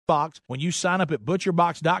box when you sign up at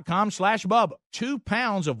butcherbox.com/Bubba. 2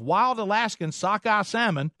 pounds of wild Alaskan sockeye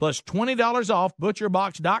salmon plus $20 off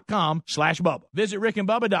butcherbox.com/Bubba. Visit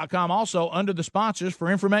rickandbubba.com also under the sponsors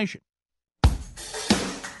for information.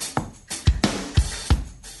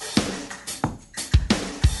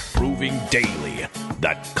 Proving daily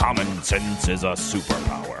that common sense is a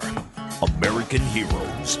superpower. American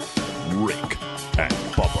heroes, Rick and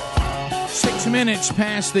Bubba. 6 minutes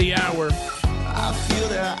past the hour. I feel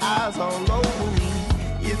their eyes all over me.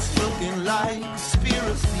 It's looking like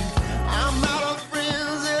conspiracy. I'm out of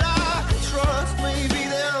friends that I can trust. Maybe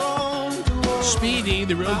they're on the road. Speedy,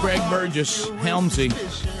 the real Greg Burgess, Helmsy,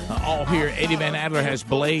 all here. Eddie Van Adler has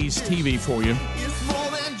Blaze TV for you.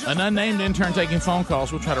 An unnamed intern taking phone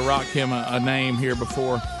calls. We'll try to rock him a name here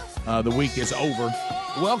before the week is over.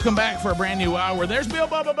 Welcome back for a brand new hour. There's Bill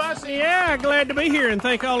Bubba Bussey. Yeah, glad to be here, and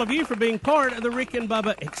thank all of you for being part of the Rick and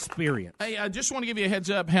Bubba experience. Hey, I just want to give you a heads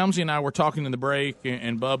up. Helmsy and I were talking in the break,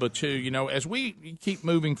 and Bubba too. You know, as we keep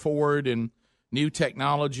moving forward and new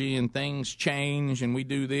technology and things change, and we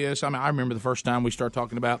do this. I mean, I remember the first time we started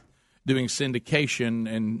talking about doing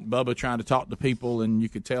syndication, and Bubba trying to talk to people, and you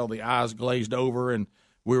could tell the eyes glazed over, and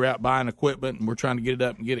we were out buying equipment, and we're trying to get it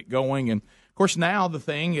up and get it going. And of course, now the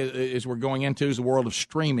thing is we're going into is the world of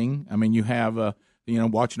streaming. I mean, you have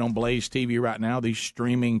watching on Blaze TV right now. These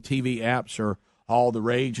streaming TV apps are all the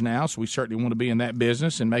rage now. So we certainly want to be in that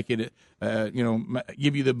business and make it,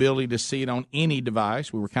 give you the ability to see it on any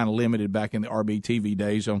device. We were kind of limited back in the RBTV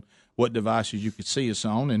days on what devices you could see us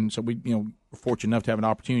on, and so we, we're fortunate enough to have an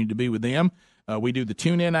opportunity to be with them. We do the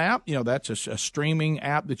TuneIn app. That's a streaming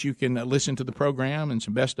app that you can listen to the program and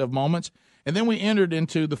some best of moments. And then we entered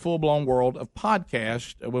into the full-blown world of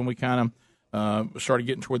podcast when we kind of started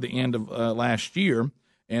getting toward the end of last year.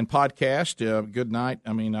 And podcast, good night.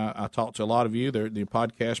 I mean, I talked to a lot of you. The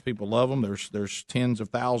podcast people love them. There's tens of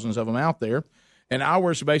thousands of them out there. And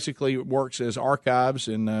ours basically works as archives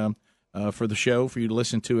and for the show, for you to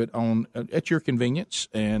listen to it on at your convenience.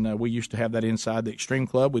 And we used to have that inside the Extreme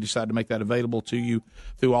Club. We decided to make that available to you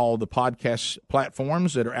through all the podcast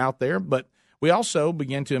platforms that are out there. But we also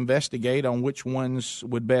began to investigate on which ones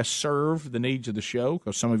would best serve the needs of the show,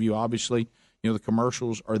 because some of you obviously, the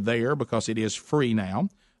commercials are there because it is free now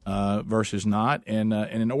versus not. And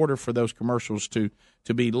in order for those commercials to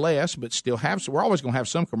be less but still have, so we're always going to have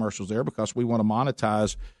some commercials there because we want to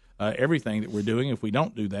monetize everything that we're doing. If we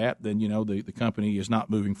don't do that, then, the company is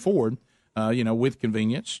not moving forward, with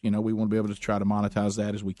convenience. We want to be able to try to monetize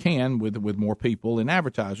that as we can with more people and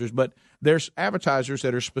advertisers. But there's advertisers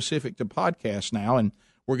that are specific to podcasts now, and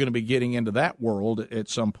we're going to be getting into that world at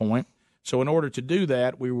some point. So in order to do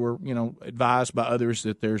that, we were, advised by others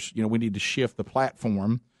that there's, we need to shift the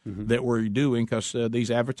platform that we're doing because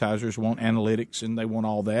these advertisers want analytics and they want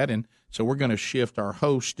all that. And so we're going to shift our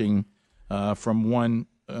hosting from one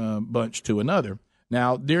bunch to another.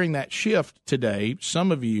 Now, during that shift today,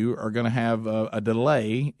 some of you are going to have a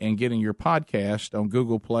delay in getting your podcast on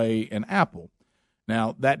Google Play and Apple.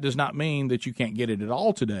 Now, that does not mean that you can't get it at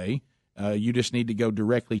all today. You just need to go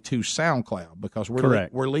directly to SoundCloud because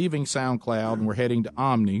we're leaving SoundCloud and we're heading to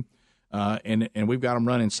Omni, and we've got them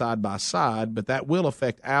running side by side, but that will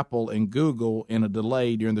affect Apple and Google in a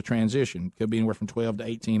delay during the transition. Could be anywhere from 12 to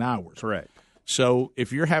 18 hours. Correct. So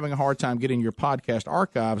if you're having a hard time getting your podcast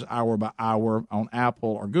archives hour by hour on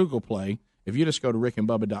Apple or Google Play, if you just go to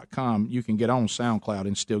rickandbubba.com, you can get on SoundCloud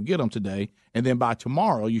and still get them today, and then by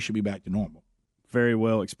tomorrow you should be back to normal. Very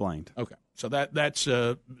well explained. Okay. So that's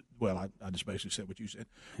I just basically said what you said.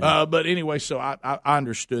 Yeah. But anyway, so I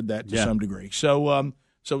understood that to some degree. So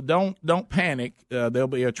don't panic. There'll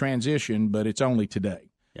be a transition, but it's only today.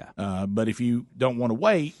 Yeah. But if you don't want to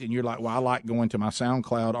wait and you're like, well, I like going to my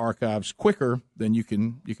SoundCloud archives quicker, then you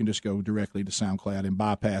can just go directly to SoundCloud and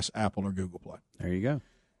bypass Apple or Google Play. There you go.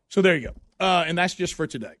 So there you go. And that's just for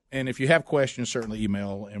today. And if you have questions, certainly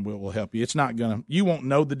email and we'll help you. It's not you won't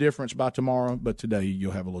know the difference by tomorrow, but today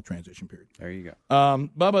you'll have a little transition period. There you go.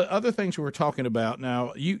 Bubba, other things we were talking about.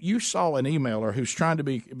 Now, you saw an emailer who's trying to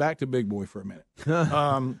be back to Big Boy for a minute.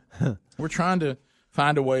 We're trying to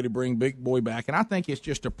find a way to bring Big Boy back, and I think it's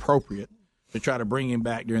just appropriate to try to bring him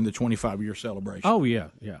back during the 25-year celebration. Oh, yeah.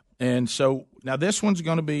 And so now this one's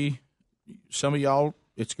going to be, some of y'all,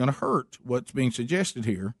 it's going to hurt what's being suggested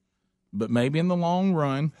here, but maybe in the long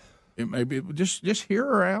run, it may be just hear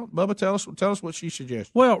her out. Bubba, tell us what she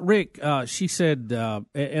suggested. Well, Rick, she said,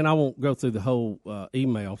 and I won't go through the whole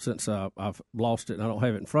email since I've lost it and I don't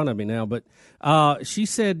have it in front of me now, but she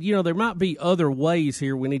said, there might be other ways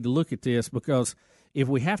here we need to look at this because if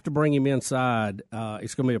we have to bring him inside,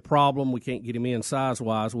 it's going to be a problem. We can't get him in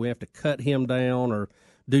size-wise. We have to cut him down or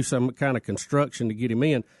do some kind of construction to get him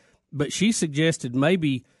in. But she suggested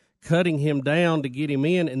maybe cutting him down to get him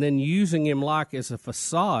in and then using him like as a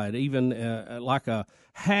facade, even like a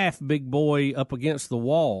half big boy up against the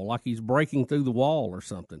wall, like he's breaking through the wall or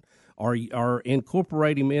something, or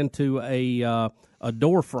incorporate him into a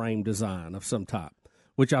door frame design of some type,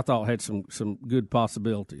 which I thought had some good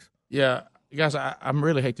possibilities. Yeah, guys, I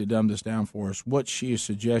really hate to dumb this down for us. What she is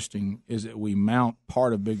suggesting is that we mount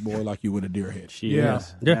part of Big Boy like you would a deer head. Yeah.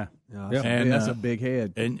 And that's a big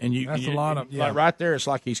head. And you, That's a lot of like right there. It's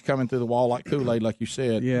like he's coming through the wall like Kool-Aid, like you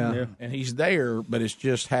said. Yeah. And he's there, but it's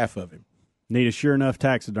just half of him. Need a sure enough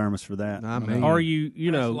taxidermist for that. I mean, Or you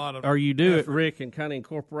a lot of or you do it, Rick, and kind of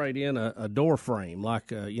incorporate in a door frame, like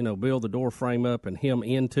build the door frame up and him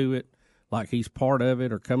into it, like he's part of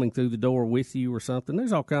it or coming through the door with you or something.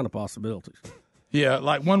 There's all kind of possibilities. Yeah,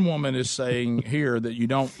 like one woman is saying here that you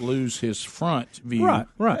don't lose his front view,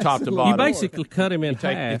 Right. top to bottom. You basically cut him in you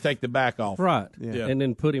half. take the back off. Right, Yeah. and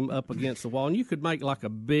then put him up against the wall. And you could make like a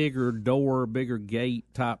bigger door, bigger gate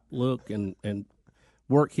type look and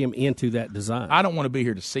work him into that design. I don't want to be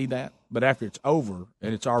here to see that, but after it's over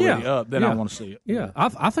and it's already up, then I want to see it. Yeah,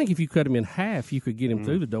 I think if you cut him in half, you could get him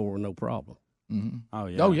through the door with no problem. Oh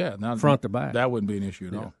yeah. Oh, yeah. Now, Front to back. That wouldn't be an issue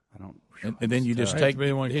at all. I don't. And then you just I hate take to be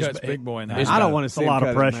the one who his- cuts Big Boy in half. his- I don't want to see a lot him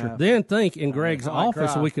of cut him pressure. half. Then think in Greg's I like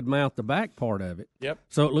office, crowd. we could mount the back part of it. Yep.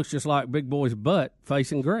 So it looks just like Big Boy's butt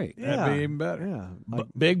facing Greg. That'd be even better. Yeah.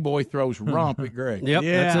 But Big Boy throws rump at Greg. Yep,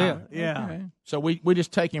 Yeah. that's it. Yeah. Okay. So we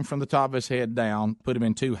just take him from the top of his head down, put him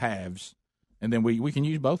in two halves, and then we can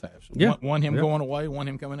use both halves. Yeah. One him Yeah. going away, one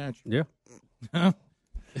him coming at you. Yeah.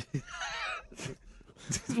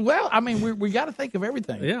 Well, I mean, we got to think of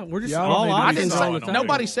everything. Yeah, we're just Y'all all need to I do didn't options say, all the time.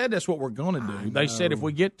 nobody said that's what we're going to do. They said if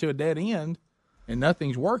we get to a dead end and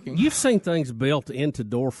nothing's working, You've seen things built into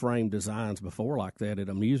door frame designs before like that at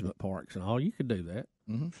amusement parks and all. You could do that.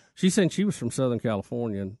 Mm-hmm. She said she was from Southern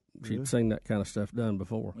California and she'd seen that kind of stuff done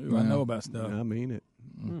before. Ooh, I know about stuff. I mean it.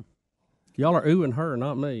 Y'all are oohing her,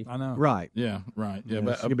 not me. I know. Right. yeah, right, yeah,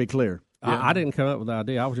 Yes, you can be clear. I didn't come up with the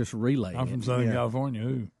idea. I was just relaying I'm from it. Southern California.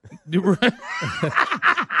 Ooh.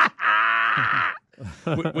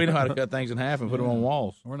 we know how to cut things in half and put them on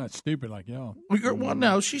walls. We're not stupid like y'all. Well,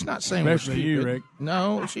 no, she's not saying Especially we're you, stupid. Rick.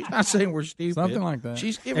 No, she's not saying we're stupid. Something like that.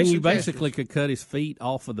 She's giving And you suggestions. basically could cut his feet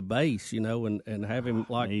off of the base, and have him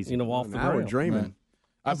like Easy. off the Now we're ground. dreaming.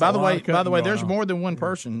 By the a lot way, of cutting there's going on. more than one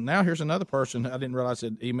person. Now here's another person I didn't realize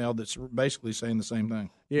had emailed that's basically saying the same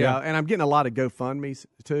thing. Yeah, and I'm getting a lot of GoFundMe's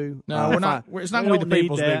too. No, we're not. It's not going to be the don't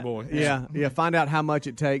people's need big that. boy. Yeah. Find out how much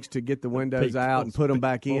it takes to get the windows out and put them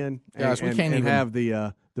back in. Guys, we and, can't and even- have the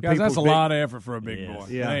Guys, people's that's a big- lot of effort for a big Yes. boy.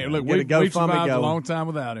 Yeah. Hey, look, Get a we've GoFundMe survived a going. long time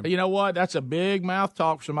without him. You know what? That's a big mouth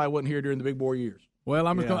talk somebody wasn't here during the big boy years. Well,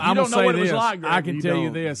 I'm just Yeah. gonna, You I'm don't gonna know say what it was this. like, Greg. I can You tell you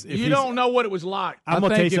don't. this. If You he's- don't know what it was like. I'm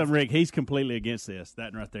gonna tell you think if- something, Rick. He's completely against this.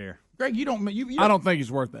 That right there. Greg, you don't. You I don't think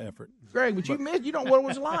it's worth the effort. Greg, but you admit you don't know what it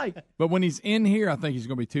was like. But when he's in here, I think he's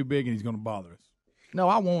going to be too big and he's going to bother us. No,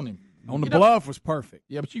 I want him. On the You know- bluff was perfect.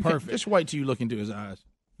 Yeah, but you can't, Perfect. just wait till you look into his eyes.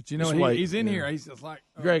 But you know, Just wait. he's in here. He's just like,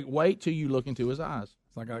 Greg, wait till you look into his eyes.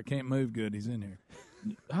 it's like I can't move good. He's in here.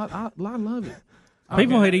 I love it.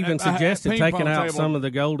 People had even I- I- suggested ping taking pong out table. some of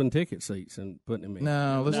the golden ticket seats and putting them in.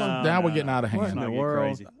 No, now we're getting out of hand. Not get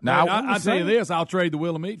world? crazy. Now, I tell you this, I'll trade the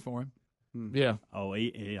wheel of meat for him. yeah, Oh,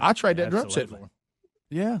 yeah. I trade that drum set absolutely. for him.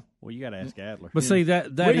 Yeah. Well, you got to ask Adler. But see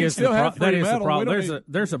that We can is the still have that free is the metal. We problem. don't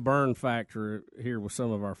There's a burn factor here with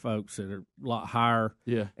some of our folks that are a lot higher,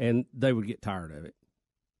 Yeah, and they would get tired of it,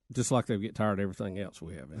 just like they would get tired of everything else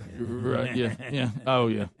we have in here. right. Yeah, yeah. Oh,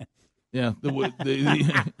 yeah, yeah.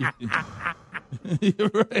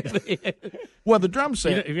 Well, the drum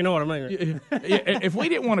set. If you know what I mean. If we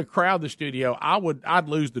didn't want to crowd the studio, I'd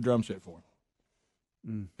lose the drum set for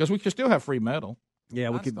him because we could still have free metal. Yeah, I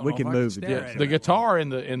we just could don't we know can if I can move stare it. at it. The guitar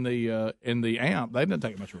and the amp, they didn't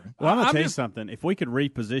take much room. Well, I'm gonna I'm tell you just- something. If we could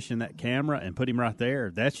reposition that camera and put him right there,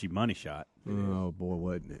 that's your money shot. Oh boy,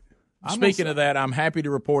 wasn't it? Speaking of that, I'm happy to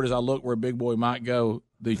report as I look where Big Boy might go,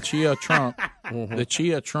 the Chia Trump,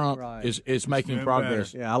 is making doing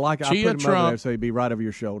progress. Yeah, I like it. I Chia put him over Trump- there so he'd be right over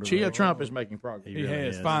your shoulder. Chia there. Trump is making progress. He really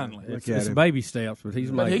has, is. finally. Look at It's him. baby steps, but he's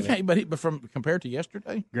But he making it. can't. But from compared to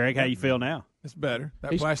yesterday, Greg, how you feel now? It's better.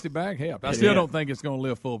 That He's- plastic bag helped. I still don't think it's going to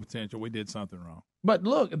live full potential. We did something wrong. but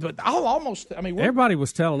look, but I'll almost. I mean, we're, Everybody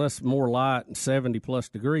was telling us more light and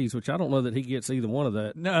 70+ degrees, which I don't know that he gets either one of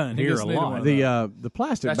that. None. He Here gets a neither lot. one of those. The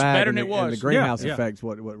plastic That's bag better and than the, it and was. the greenhouse Yeah. effect's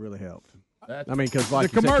what really helped. that's- I mean, because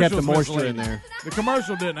like The you said, kept the commercial's moisture in misleading. there. The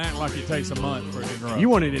commercial didn't act like it takes a month for it to grow. You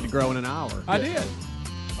wanted it to grow in an hour. I did.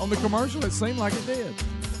 On the commercial, it seemed like it did.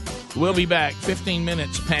 we'll be back 15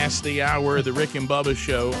 minutes past the hour of the Rick and Bubba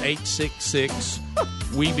Show. 866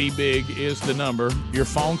 We Be Big is the number. Your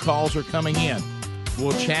phone calls are coming in.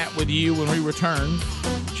 We'll chat with you when we return.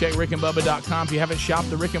 Check rickandbubba.com. If you haven't shopped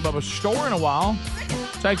the Rick and Bubba store in a while,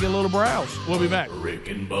 take a little browse. We'll be back. Rick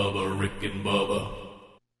and Bubba, Rick and Bubba.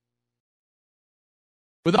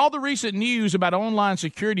 With all the recent news about online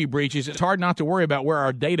security breaches, it's hard not to worry about where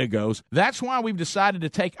our data goes. That's why we've decided to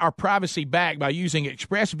take our privacy back by using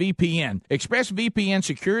ExpressVPN. ExpressVPN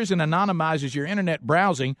secures and anonymizes your internet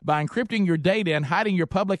browsing by encrypting your data and hiding your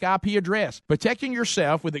public IP address. Protecting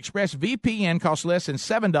yourself with ExpressVPN costs less than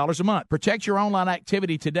 $7 a month. Protect your online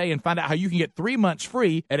activity today and find out how you can get 3 months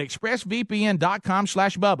free at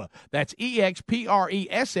expressvpn.com/Bubba. That's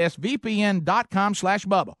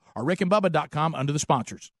EXPRESSVPN.com/Bubba. Or rickandbubba.com under the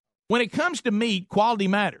sponsors. When it comes to meat, quality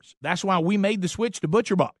matters. That's why we made the switch to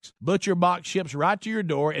ButcherBox. ButcherBox ships right to your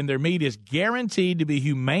door, and their meat is guaranteed to be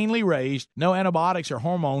humanely raised, no antibiotics or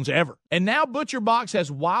hormones ever. And now ButcherBox has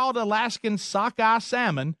wild Alaskan sockeye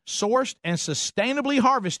salmon sourced and sustainably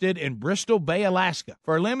harvested in Bristol Bay, Alaska.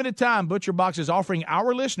 For a limited time, ButcherBox is offering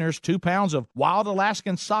our listeners 2 pounds of wild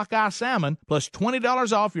Alaskan sockeye salmon plus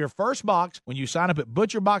 $20 off your first box when you sign up at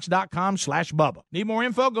butcherbox.com/Bubba. Need more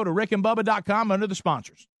info? Go to rickandbubba.com under the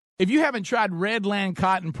sponsors. If you haven't tried Redland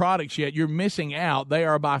Cotton products yet, you're missing out. They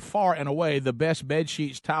are by far and away the best bed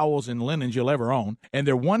sheets, towels, and linens you'll ever own. And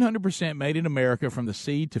they're 100% made in America from the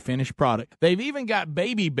seed to finished product. They've even got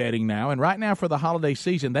baby bedding now. And right now for the holiday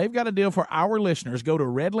season, they've got a deal for our listeners. Go to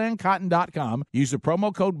redlandcotton.com. Use the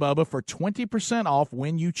promo code BUBBA for 20% off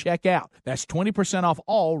when you check out. That's 20% off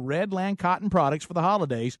all Redland Cotton products for the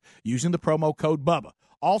holidays using the promo code BUBBA.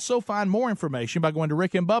 Also find more information by going to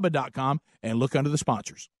rickandbubba.com and look under the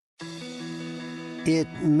sponsors. It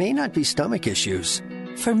may not be stomach issues.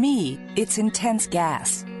 For me, it's intense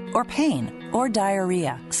gas, or pain, or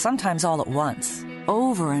diarrhea, sometimes all at once,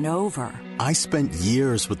 over and over. I spent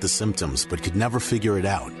years with the symptoms, but could never figure it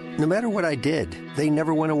out. No matter what I did, they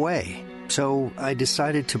never went away. So I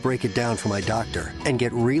decided to break it down for my doctor and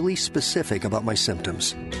get really specific about my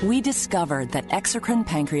symptoms. We discovered that exocrine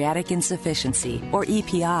pancreatic insufficiency, or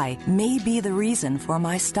EPI, may be the reason for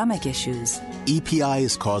my stomach issues. EPI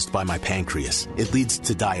is caused by my pancreas. It leads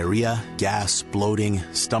to diarrhea, gas, bloating,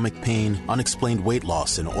 stomach pain, unexplained weight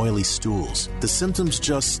loss, and oily stools. The symptoms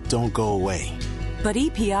just don't go away. But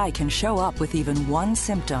EPI can show up with even one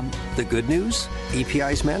symptom. The good news?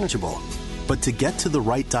 EPI is manageable. But to get to the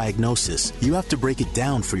right diagnosis, you have to break it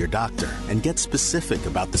down for your doctor and get specific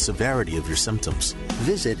about the severity of your symptoms.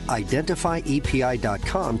 Visit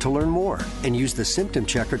identifyepi.com to learn more and use the symptom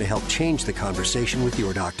checker to help change the conversation with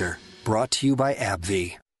your doctor. Brought to you by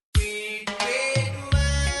AbbVie.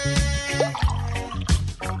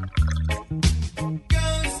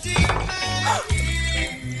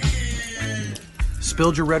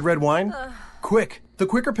 Spilled your red wine? Quick, the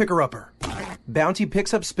Quicker Picker-Upper. Bounty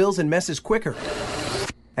picks up spills and messes quicker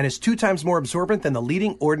and is 2 times more absorbent than the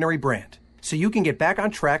leading Ordinary brand, so you can get back on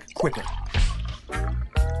track quicker.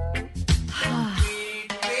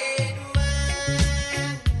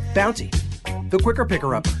 Bounty, the Quicker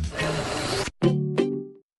Picker-Upper.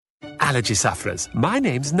 Allergy sufferers, my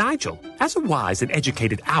name's Nigel. As a wise and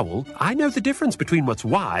educated owl, I know the difference between what's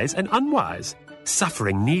wise and unwise.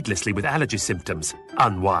 Suffering needlessly with allergy symptoms,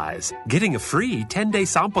 unwise. Getting a free 10-day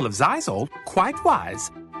sample of Zysol, quite wise.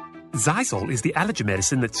 Zysol is the allergy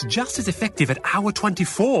medicine that's just as effective at hour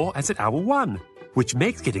 24 as at hour 1, which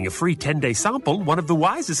makes getting a free 10-day sample one of the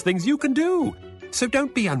wisest things you can do. So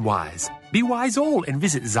don't be unwise. Be wise all and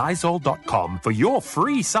visit Zysol.com for your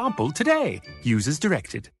free sample today. Use as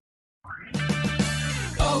directed.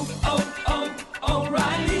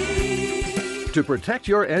 O'Reilly. To protect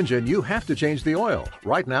your engine, you have to change the oil.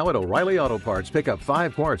 Right now at O'Reilly Auto Parts, pick up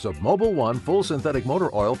 5 quarts of Mobil 1 full synthetic motor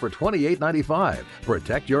oil for $28.95.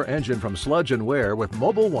 Protect your engine from sludge and wear with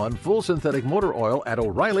Mobil 1 full synthetic motor oil at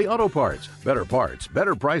O'Reilly Auto Parts. Better parts,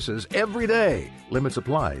 better prices every day. Limits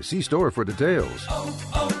apply. See store for details.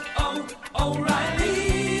 O'Reilly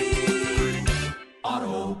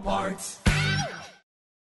Auto Parts.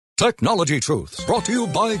 Technology Truths, brought to you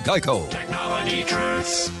by Geico. Technology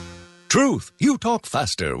Truths. Truth, you talk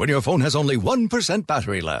faster when your phone has only 1%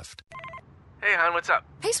 battery left. Hey, hon, what's up?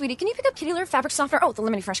 Hey, sweetie, can you pick up Kitty Litter fabric softener? Oh, the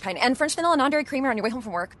lemony fresh kind. And French vanilla non-dairy creamer on your way home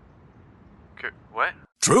from work. What?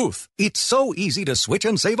 Truth, it's so easy to switch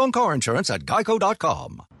and save on car insurance at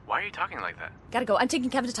Geico.com. Why are you talking like that? Gotta go. I'm taking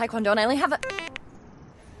Kevin to Taekwondo and I only have a...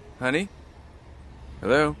 Honey?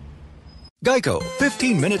 Hello? Geico,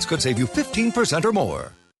 15 minutes could save you 15% or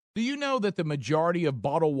more. Do you know that the majority of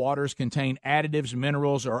bottled waters contain additives,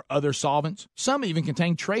 minerals, or other solvents? Some even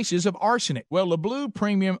contain traces of arsenic. Well, LeBlue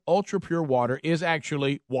Premium Ultra Pure Water is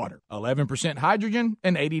actually water. 11% hydrogen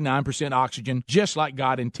and 89% oxygen, just like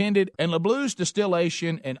God intended. And LeBlue's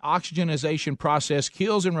distillation and oxygenization process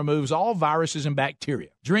kills and removes all viruses and bacteria.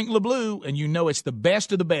 Drink LeBlue, and you know it's the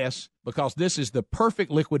best of the best, because this is the perfect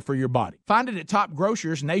liquid for your body. Find it at top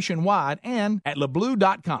grocers nationwide and at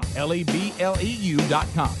lebleu.com,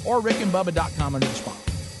 LEBLEU.com, or rickandbubba.com under the spot.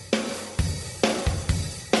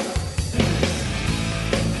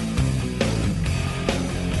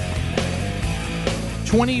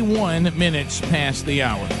 "21 minutes past the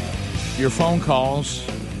hour. Your phone calls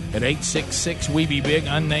at 866-WE-BE-BIG,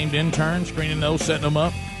 unnamed intern, screening those, setting them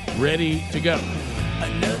up, ready to go.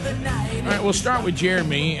 All right, we'll start with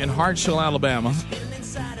Jeremy in Hartselle, Alabama.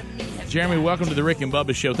 Jeremy, welcome to the Rick and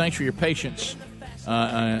Bubba Show. Thanks for your patience.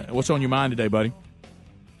 What's on your mind today, buddy?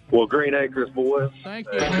 Well, Green Acres, boys. Thank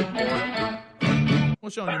you.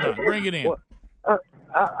 What's on your mind? Bring it in. Well,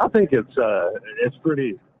 I think it's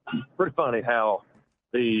pretty funny how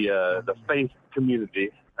the faith community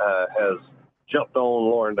has jumped on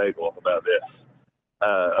Lauren Daigle about this,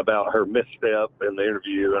 about her misstep in the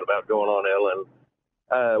interview and about going on Ellen.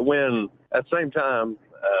 When at the same time,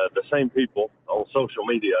 the same people on social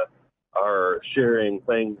media are sharing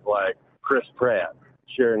things like Chris Pratt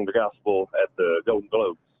sharing the gospel at the Golden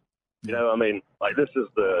Globes. You know, I mean, like, this is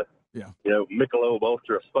the, Michelob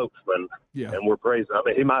Ultra spokesman, and we're praising. I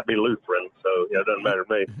mean, he might be Lutheran, so, it doesn't matter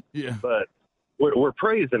to me. But we're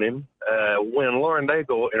praising him when Lauren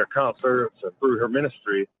Daigle, in her concerts and through her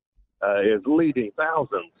ministry, is leading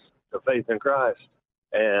thousands to faith in Christ.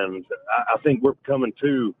 And I think we're becoming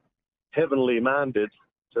too heavenly minded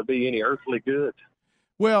to be any earthly good.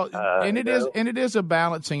 Well, and it is a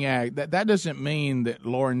balancing act. That doesn't mean that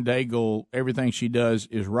Lauren Daigle, everything she does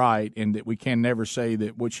is right, and that we can never say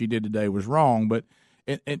that what she did today was wrong. But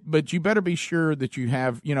you better be sure that you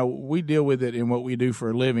have, we deal with it in what we do for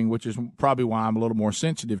a living, which is probably why I'm a little more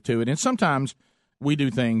sensitive to it. And sometimes we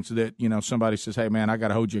do things that, somebody says, hey, man, I got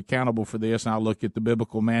to hold you accountable for this. And I'll look at the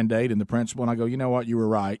biblical mandate and the principle, and I go, you know what, you were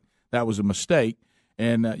right. That was a mistake.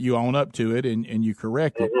 And you own up to it and you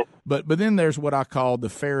correct it. But then there's what I call the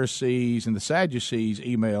Pharisees and the Sadducees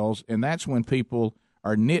emails, and that's when people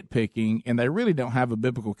are nitpicking and they really don't have a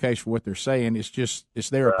biblical case for what they're saying. It's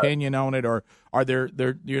their opinion on it, or they're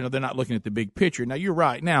not looking at the big picture. Now, you're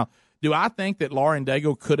right. Now, do I think that Lauren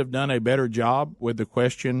Daigle could have done a better job with the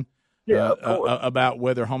question about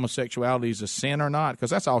whether homosexuality is a sin or not? Because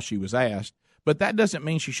that's all she was asked. But that doesn't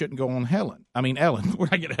mean she shouldn't go on Ellen.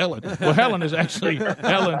 Where'd I get Helen? Well, Helen is actually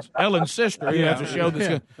Ellen's sister. He has a show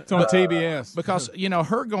that's it's on TBS. Because,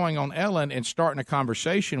 her going on Ellen and starting a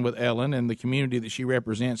conversation with Ellen and the community that she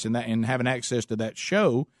represents and having access to that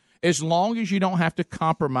show, as long as you don't have to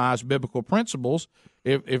compromise biblical principles.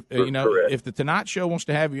 If the Tonight Show wants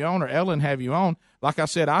to have you on or Ellen have you on, like I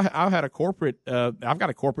said, I've got a corporate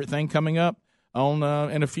thing coming up on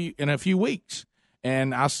in a few weeks.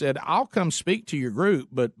 And I said, I'll come speak to your group,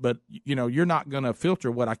 but you're not going to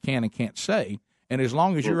filter what I can and can't say. And as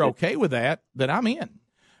long as you're okay with that, then I'm in.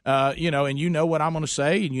 And you know what I'm going to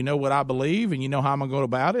say, and you know what I believe, and you know how I'm going to go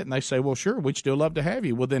about it. And they say, well, sure, we'd still love to have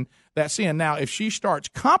you. Well, then that's in. Now, if she starts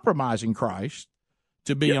compromising Christ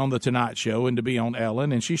to be on the Tonight Show and to be on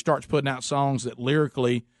Ellen, and she starts putting out songs that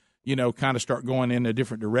lyrically, kind of start going in a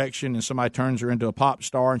different direction, and somebody turns her into a pop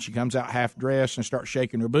star and she comes out half dressed and starts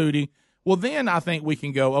shaking her booty, well, then I think we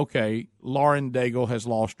can go, okay, Lauren Daigle has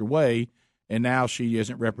lost her way, and now she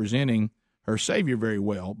isn't representing her Savior very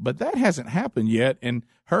well. But that hasn't happened yet. And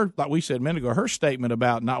her, like we said a minute ago, her statement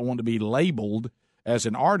about not wanting to be labeled as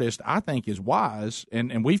an artist, I think is wise.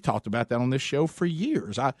 And we've talked about that on this show for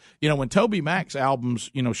years. When Toby Mac's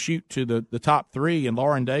albums, shoot to the top three and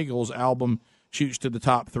Lauren Daigle's album shoots to the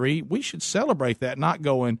top three, we should celebrate that, not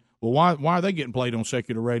going, well, why are they getting played on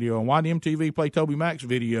secular radio? And why did MTV play Toby Mac's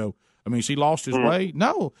video? I mean, has he lost his way?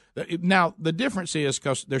 No. Now, the difference is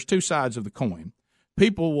because there's two sides of the coin.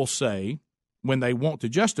 People will say, when they want to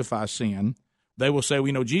justify sin, they will say,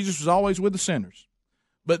 Jesus was always with the sinners.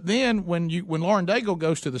 But then when Lauren Daigle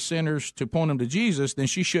goes to the sinners to point them to Jesus, then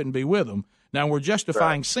she shouldn't be with them. Now, when we're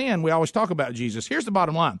justifying sin, we always talk about Jesus. Here's the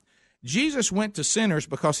bottom line. Jesus went to sinners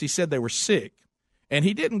because he said they were sick. And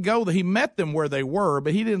he didn't go there. He met them where they were,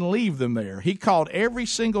 but he didn't leave them there. He called every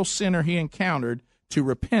single sinner he encountered to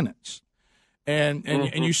repentance, and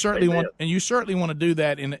you certainly want to do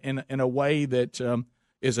that in a way that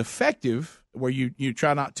is effective, where you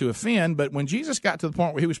try not to offend. But when Jesus got to the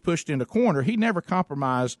point where he was pushed into a corner, he never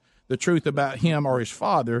compromised the truth about him or his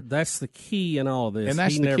Father. That's the key in all this. And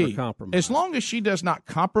that's he the never key. compromised. As long as she does not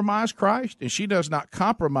compromise Christ and she does not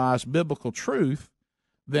compromise biblical truth,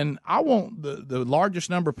 then I want the largest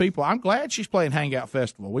number of people. I'm glad she's playing Hangout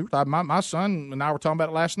Festival. We were talking, my son and I were talking about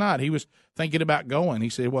it last night. He was thinking about going. He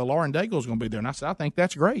said, well, Lauren Daigle's going to be there. And I said, I think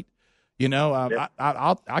that's great. You know,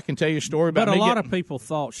 I can tell you a story about. But a lot of people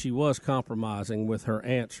thought she was compromising with her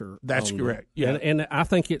answer. That's correct. Yeah, and I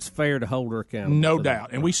think it's fair to hold her accountable. No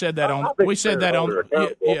doubt. And we said that on we said that on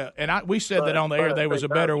we said that on the air. There was a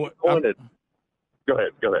better way. Go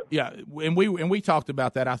ahead. Yeah, and we talked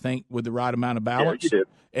about that. I think with the right amount of balance. Yeah, you did.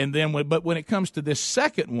 And then, but when it comes to this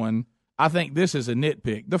second one, I think this is a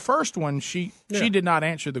nitpick. The first one, she did not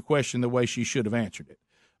answer the question the way she should have answered it.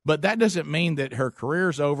 But that doesn't mean that her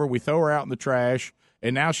career's over. We throw her out in the trash,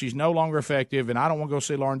 and now she's no longer effective, and I don't want to go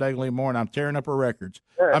see Lauren Daigle anymore, and I'm tearing up her records.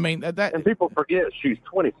 Yeah. I mean, that and people forget she's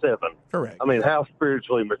 27. Correct. I mean, how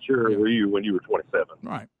spiritually mature were you when you were 27?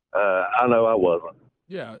 Right. I know I wasn't.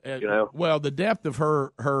 Yeah. You know? Well, the depth of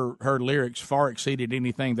her lyrics far exceeded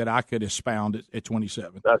anything that I could expound at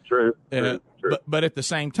 27. That's true. But at the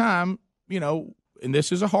same time, you know, and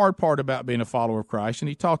this is a hard part about being a follower of Christ, and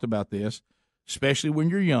he talked about this, especially when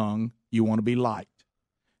you're young, you want to be liked.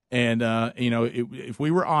 And, you know, if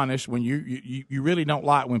we were honest, when you really don't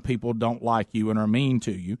like when people don't like you and are mean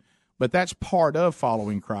to you, but that's part of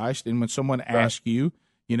following Christ. And when someone asks you,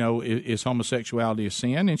 you know, is homosexuality a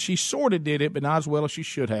sin? And she sort of did it, but not as well as she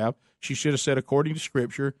should have. She should have said, according to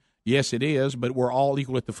Scripture, yes, it is, but we're all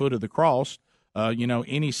equal at the foot of the cross. You know,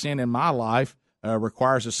 any sin in my life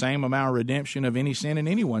requires the same amount of redemption of any sin in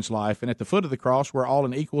anyone's life. And at the foot of the cross, we're all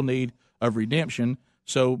in equal need of redemption.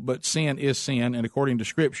 So, but sin is sin, and according to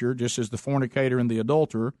Scripture, just as the fornicator and the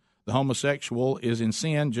adulterer, the homosexual is in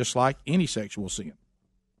sin just like any sexual sin.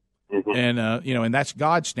 Mm-hmm. And, you know, and that's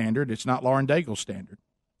God's standard. It's not Lauren Daigle's standard.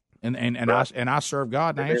 And I serve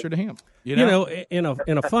God and I answer to Him. You know, in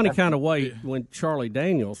a funny kind of way, when Charlie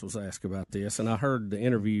Daniels was asked about this, and I heard the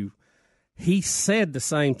interview, he said the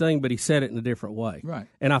same thing, but he said it in a different way. Right.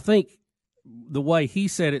 And I think the way he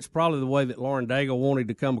said it's probably the way that Lauren Daigle wanted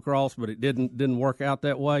to come across, but it didn't work out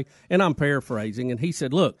that way. And I'm paraphrasing. And he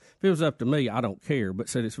said, look, if it was up to me, I don't care, but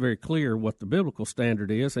said it's very clear what the biblical standard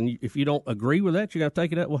is. And if you don't agree with that, you're going to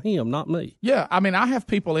take it up with him, not me. Yeah. I mean, I have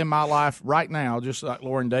people in my life right now, just like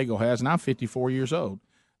Lauren Daigle has, and I'm 54 years old,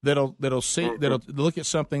 that'll look at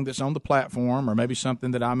something that's on the platform or maybe something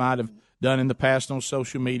that I might have done in the past on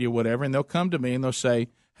social media, whatever, and they'll come to me and they'll say,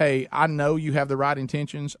 hey, I know you have the right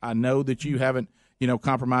intentions. I know that you haven't, you know,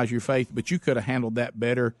 compromised your faith, but you could have handled that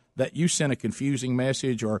better. That you sent a confusing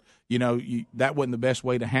message, or you know, that wasn't the best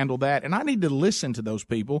way to handle that. And I need to listen to those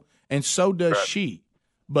people, and so does she.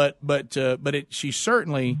 But she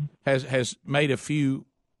certainly has made a few,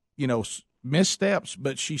 you know, missteps.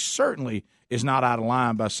 But she certainly is not out of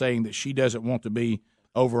line by saying that she doesn't want to be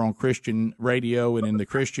over on Christian radio and in the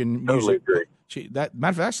Christian music. Totally agree. Matter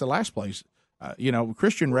of fact, that's the last place. You know,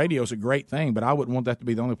 Christian radio is a great thing, but I wouldn't want that to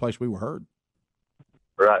be the only place we were heard.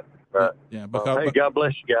 Right. Yeah. Hey, God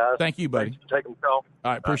bless you guys. Thank you, buddy. Thanks for taking the call.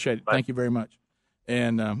 All right, appreciate it. Bye. Thank you very much.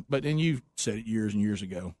 And but you said it years and years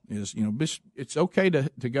ago, is, you know, it's okay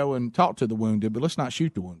to go and talk to the wounded, but let's not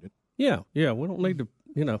shoot the wounded. Yeah. We don't need to.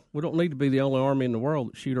 You know, we don't need to be the only army in the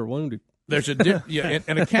world that shoot our wounded. There's a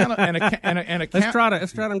an account let's try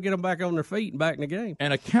to get them back on their feet and back in the game.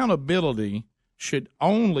 And accountability should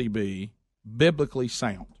only be biblically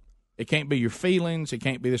sound. It can't be your feelings. It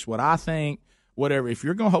can't be this what I think. Whatever. If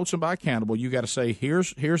you're going to hold somebody accountable, you got to say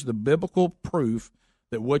here's the biblical proof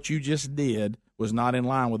that what you just did was not in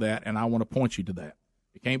line with that, and I want to point you to that.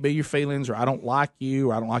 It can't be your feelings, or I don't like you,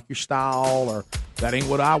 or I don't like your style, or that ain't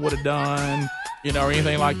what I would have done, you know, or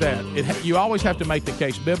anything like that. You always have to make the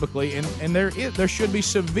case biblically, and there should be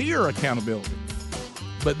severe accountability.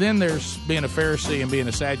 But then there's being a Pharisee and being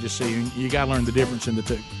a Sadducee, and you got to learn the difference in the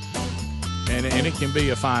two. And it can be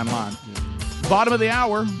a fine line. Bottom of the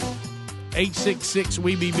hour,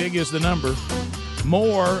 866-WE-BE-BIG is the number.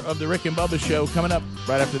 More of the Rick and Bubba Show coming up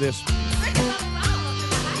right after this.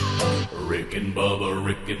 Rick and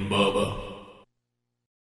Bubba.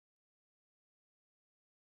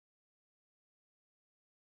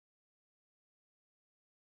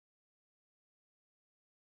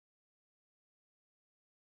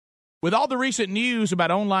 With all the recent news about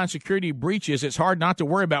online security breaches, it's hard not to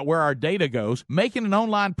worry about where our data goes. Making an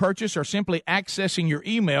online purchase or simply accessing your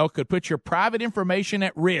email could put your private information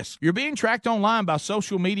at risk. You're being tracked online by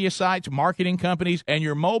social media sites, marketing companies, and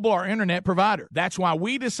your mobile or internet provider. That's why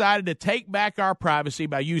we decided to take back our privacy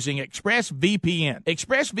by using ExpressVPN.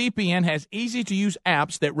 ExpressVPN has easy-to-use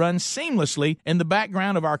apps that run seamlessly in the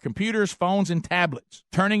background of our computers, phones, and tablets.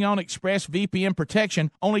 Turning on ExpressVPN protection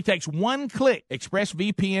only takes one click.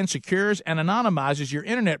 ExpressVPN secures and anonymizes your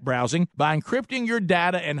internet browsing by encrypting your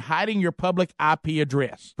data and hiding your public IP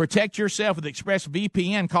address. Protect yourself with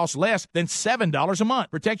ExpressVPN. Costs less than $7 a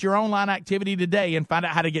month. Protect your online activity today and find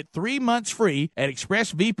out how to get 3 months free at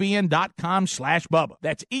expressvpn.com/Bubba.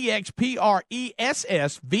 That's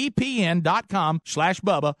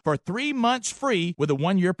EXPRESSVPN.com/Bubba for 3 months free with a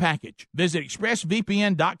 1-year package. Visit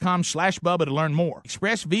expressvpn.com/Bubba to learn more.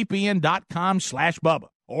 expressvpn.com/Bubba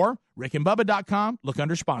or rickandbubba.com. Look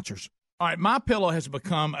under sponsors. All right, MyPillow has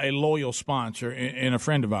become a loyal sponsor and a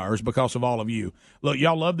friend of ours because of all of you. Look,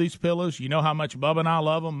 y'all love these pillows. You know how much Bubba and I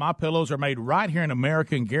love them. MyPillows are made right here in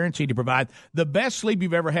America and guaranteed to provide the best sleep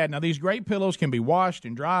you've ever had. Now, these great pillows can be washed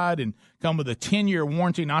and dried and come with a 10-year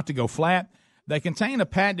warranty not to go flat. They contain a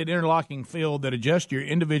patented interlocking field that adjusts your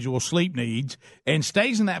individual sleep needs and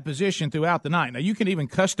stays in that position throughout the night. Now, you can even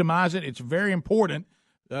customize it. It's very important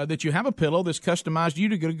that you have a pillow that's customized you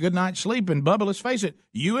to get a good night's sleep. And, Bubba, let's face it,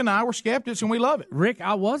 you and I were skeptics, and we love it. Rick,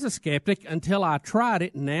 I was a skeptic until I tried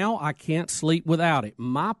it. Now I can't sleep without it.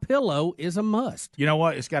 MyPillow is a must. You know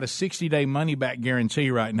what? It's got a 60-day money-back guarantee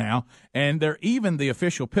right now, and they're even the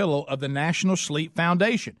official pillow of the National Sleep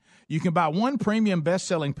Foundation. You can buy one premium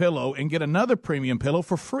best-selling pillow and get another premium pillow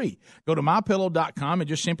for free. Go to MyPillow.com and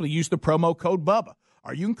just simply use the promo code BUBBA.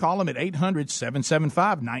 Or you can call them at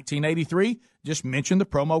 800-775-1983. Just mention the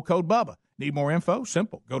promo code BUBBA. Need more info?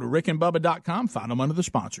 Simple. Go to rickandbubba.com. Find them under the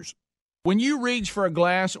sponsors. When you reach for a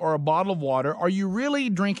glass or a bottle of water, are you really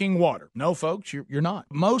drinking water? No, folks, you're not.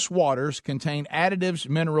 Most waters contain additives,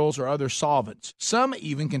 minerals, or other solvents. Some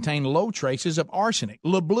even contain low traces of arsenic.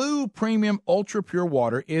 LeBlue Premium Ultra Pure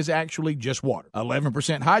Water is actually just water.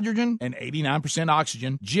 11% hydrogen and 89%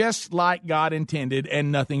 oxygen, just like God intended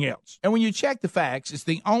and nothing else. And when you check the facts, it's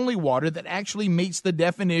the only water that actually meets the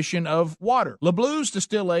definition of water. LeBlue's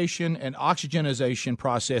distillation and oxygenization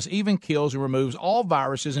process even kills and removes all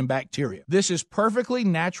viruses and bacteria. This is perfectly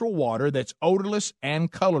natural water that's odorless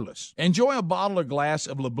and colorless. Enjoy a bottle or glass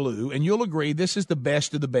of LeBlue, and you'll agree this is the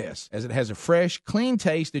best of the best, as it has a fresh, clean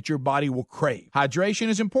taste that your body will crave. Hydration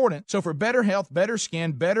is important, so for better health, better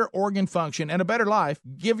skin, better organ function, and a better life,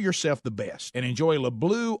 give yourself the best and enjoy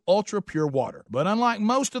LeBlue Ultra Pure Water. But unlike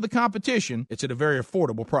most of the competition, it's at a very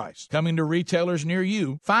affordable price. Coming to retailers near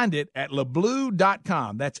you, find it at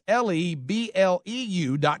leblue.com. That's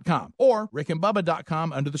LEBLEU.com or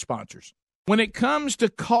rickandbubba.com under the sponsors. When it comes to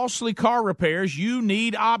costly car repairs, you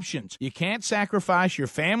need options. You can't sacrifice your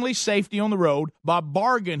family's safety on the road by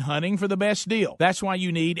bargain hunting for the best deal. That's why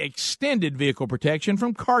you need extended vehicle protection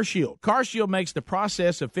from CarShield. CarShield makes the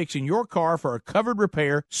process of fixing your car for a covered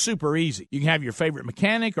repair super easy. You can have your favorite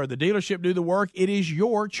mechanic or the dealership do the work. It is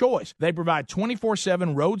your choice. They provide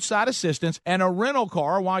 24/7 roadside assistance and a rental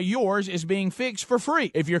car while yours is being fixed for free.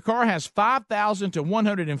 If your car has 5,000 to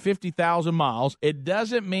 150,000 miles, it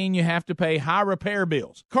doesn't mean you have to pay high repair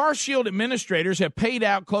bills. CarShield administrators have paid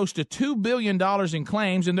out close to $2 billion in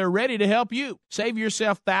claims, and they're ready to help you. Save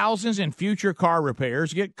yourself thousands in future car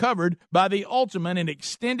repairs. Get covered by the ultimate in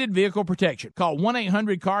extended vehicle protection. Call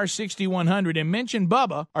 1-800-CAR-6100 and mention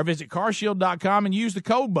Bubba, or visit carshield.com and use the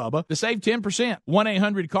code Bubba to save 10%.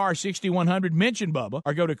 1-800-CAR-6100, mention Bubba,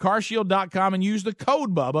 or go to carshield.com and use the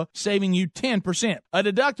code Bubba, saving you 10%. A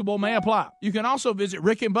deductible may apply. You can also visit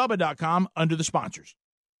rickandbubba.com under the sponsors.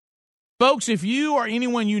 Folks, if you or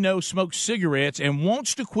anyone you know smokes cigarettes and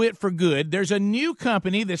wants to quit for good, there's a new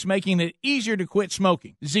company that's making it easier to quit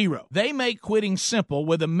smoking, Zero. They make quitting simple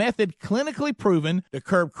with a method clinically proven to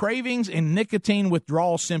curb cravings and nicotine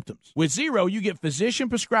withdrawal symptoms. With Zero, you get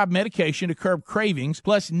physician-prescribed medication to curb cravings,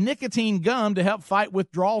 plus nicotine gum to help fight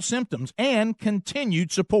withdrawal symptoms, and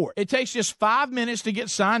continued support. It takes just 5 minutes to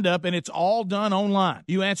get signed up, and it's all done online.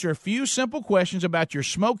 You answer a few simple questions about your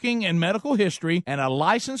smoking and medical history, and a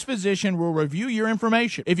licensed physician physician will review your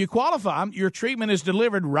information. If you qualify, your treatment is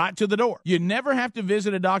delivered right to the door. You never have to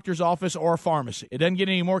visit a doctor's office or a pharmacy. It doesn't get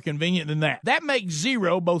any more convenient than that. That makes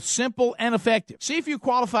Zero both simple and effective. See if you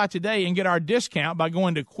qualify today and get our discount by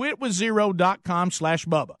going to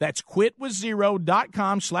quitwithzero.com/Bubba. That's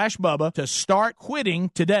quitwithzero.com/Bubba to start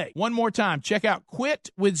quitting today. One more time, check out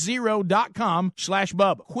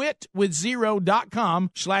quitwithzero.com/Bubba.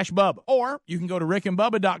 Quitwithzero.com/Bubba. Or you can go to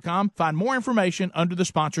rickandbubba.com, find more information under the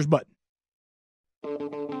sponsors button.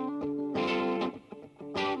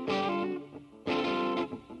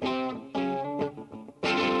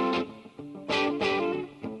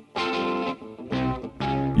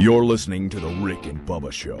 You're listening to The Rick and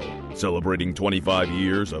Bubba Show, celebrating 25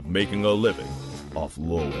 years of making a living off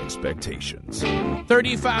low expectations.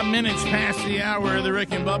 35 minutes past the hour of The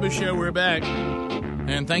Rick and Bubba Show. We're back.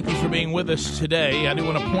 And thank you for being with us today. I do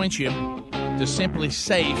want to point you to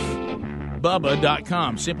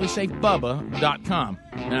simplysafebubba.com. Simplysafebubba.com.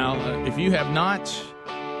 Now, if you have not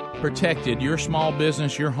protected your small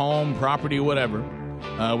business, your home, property, whatever,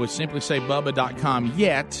 with simplysafebubba.com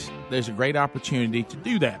yet, there's a great opportunity to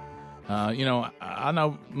do that. I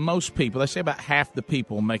know most people, they say about half the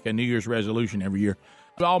people make a New Year's resolution every year.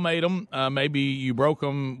 We all made them. Maybe you broke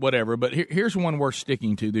them, whatever. But here's one worth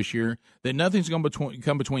sticking to this year, that nothing's going to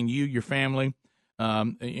come between you, your family,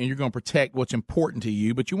 and you're going to protect what's important to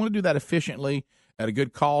you. But you want to do that efficiently at a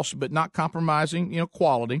good cost, but not compromising,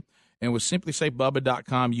 quality. And with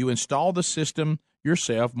simplysafebubba.com, you install the system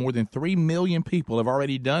yourself. More than 3 million people have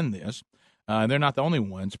already done this. They're not the only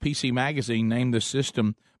ones. PC Magazine named the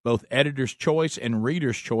system both Editor's Choice and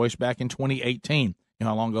Reader's Choice back in 2018. You know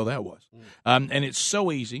how long ago that was. And it's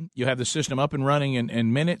so easy. You have the system up and running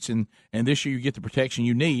in minutes, and this year you get the protection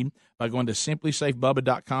you need by going to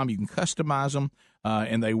simplysafebubba.com. You can customize them,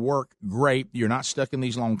 and they work great. You're not stuck in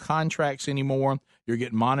these long contracts anymore. You're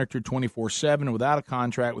getting monitored 24/7 without a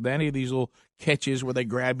contract, with any of these little catches where they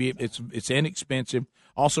grab you. It's inexpensive.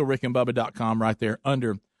 Also, rickandbubba.com right there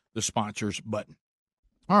under the sponsors button.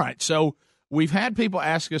 All right, so we've had people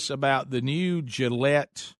ask us about the new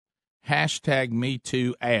Gillette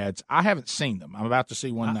 #MeToo ads. I haven't seen them. I'm about to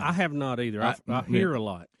see one now. I have not either. I hear a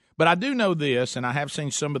lot. But I do know this, and I have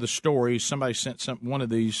seen some of the stories. Somebody sent one of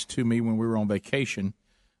these to me when we were on vacation,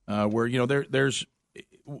 where, there's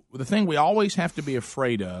the thing we always have to be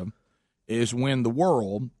afraid of is when the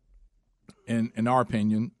world, in our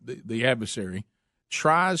opinion, the adversary,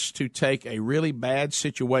 tries to take a really bad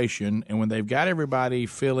situation, and when they've got everybody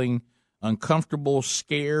feeling uncomfortable,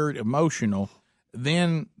 scared, emotional,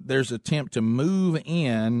 then there's an attempt to move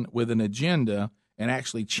in with an agenda and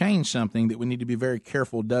actually change something that we need to be very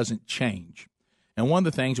careful doesn't change. And one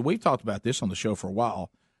of the things, we've talked about this on the show for a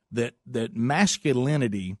while, that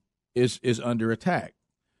masculinity is under attack.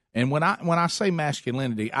 And when I say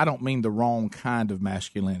masculinity, I don't mean the wrong kind of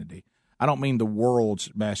masculinity. I don't mean the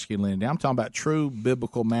world's masculinity. I'm talking about true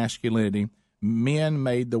biblical masculinity, men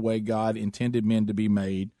made the way God intended men to be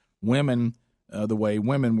made, women the way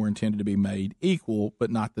women were intended to be made, equal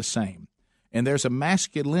but not the same. And there's a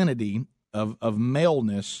masculinity of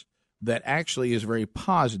maleness that actually is very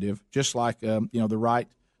positive, just like the right,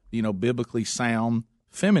 biblically sound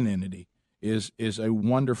femininity is a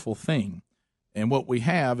wonderful thing. And what we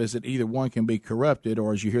have is that either one can be corrupted,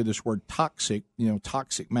 or as you hear this word toxic,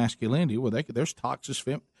 toxic masculinity, well, there's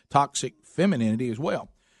toxic femininity as well.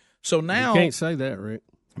 So now you can't say that, Rick.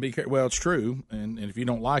 Well, it's true, and if you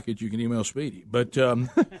don't like it, you can email Speedy. But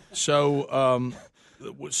so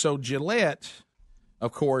Gillette,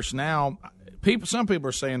 of course, now some people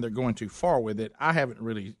are saying they're going too far with it. I haven't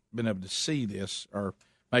really been able to see this or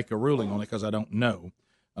make a ruling on it because I don't know.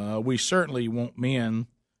 We certainly want men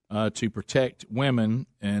to protect women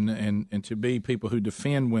and to be people who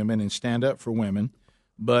defend women and stand up for women.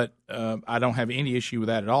 But I don't have any issue with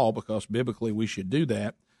that at all, because biblically we should do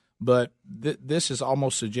that. But this is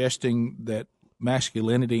almost suggesting that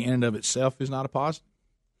masculinity in and of itself is not a positive.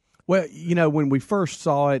 Well, when we first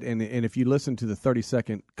saw it, and if you listen to the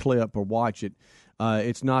 30-second clip or watch it,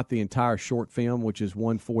 it's not the entire short film, which is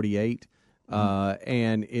 148.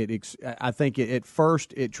 And I think at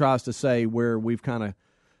first it tries to say where we've kind of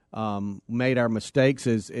made our mistakes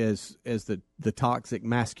as the toxic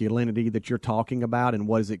masculinity that you're talking about and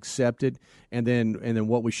what is accepted, and then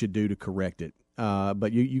what we should do to correct it.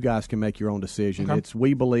 But you guys can make your own decision. Okay. It's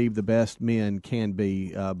We Believe the Best Men Can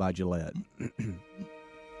Be by Gillette.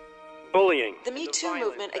 Bullying. The Me Too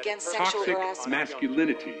movement against sexual harassment. Toxic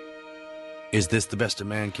masculinity. Is this the best a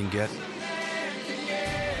man can get?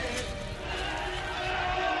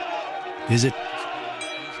 Is it?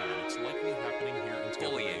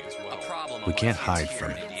 We can't hide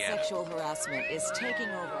from it. Sexual harassment is taking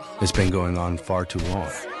over. It's been going on far too long.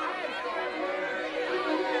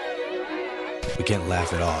 We can't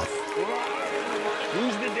laugh it off.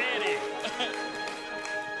 Who's the daddy?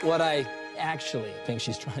 What I actually think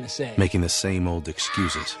she's trying to say. Making the same old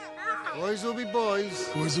excuses. Boys will be boys.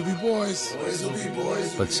 Boys will be boys. Boys will be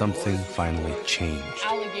boys. But something finally changed.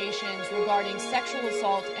 Allegations regarding sexual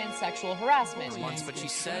assault and sexual harassment. But she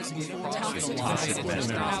says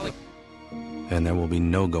And there will be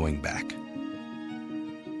no going back.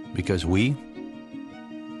 Because we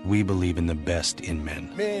believe in the best in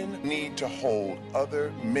men. Men need to hold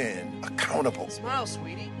other men accountable. Smile,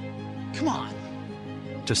 sweetie. Come on.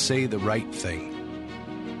 To say the right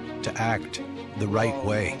thing. To act the right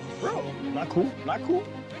way. Bro, not cool, not cool.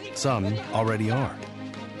 Some already are.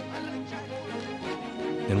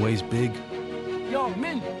 In ways big Yo,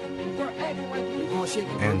 men, we're acting like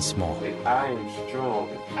and small. I am strong.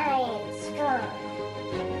 I am strong.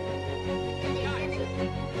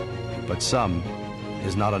 But some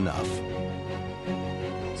is not enough.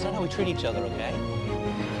 It's not how we treat each other, okay?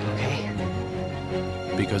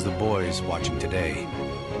 Okay. Because the boys watching today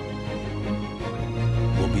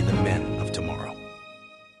will be the men of tomorrow.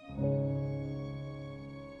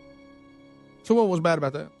 So what was bad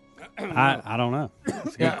about that? I don't know.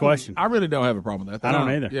 It's a good question. I really don't have a problem with that. I don't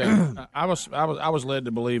either. Yeah, I was led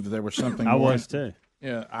to believe that there was something. I was too.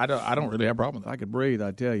 Yeah, I don't really have a problem with that. I could breathe,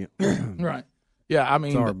 I tell you. Right. Yeah, I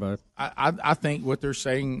mean, Sorry, bud. I think what they're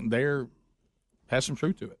saying there has some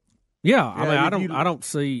truth to it. Yeah, I mean, I don't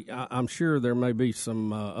see. I'm sure there may be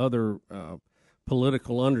some other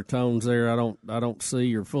political undertones there. I don't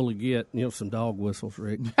see or fully get. Some dog whistles,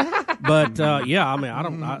 Rick. But yeah, I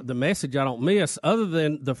mean, the message I don't miss, other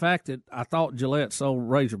than the fact that I thought Gillette sold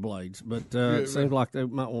razor blades, but it seems like they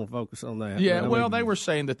might want to focus on that. Yeah, they were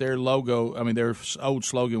saying that their logo, their old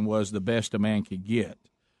slogan was "the best a man could get,"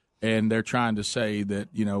 and they're trying to say that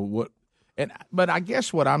what. But I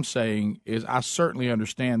guess what I'm saying is I certainly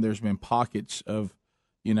understand there's been pockets of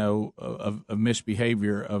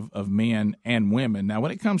misbehavior of men and women. Now, when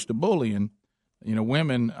it comes to bullying,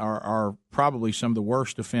 women are probably some of the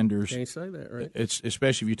worst offenders. Can you say that, right? It's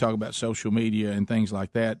especially if you talk about social media and things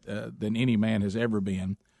like that than any man has ever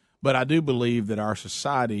been. But I do believe that our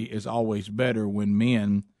society is always better when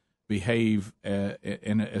men behave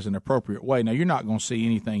as an appropriate way. Now, you're not going to see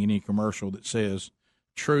anything in any commercial that says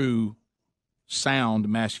true sound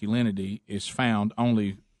masculinity is found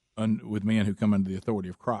only with men who come under the authority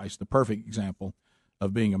of Christ. The perfect example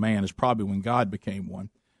of being a man is probably when God became one.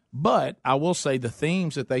 But I will say the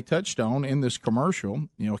themes that they touched on in this commercial,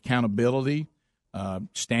 accountability,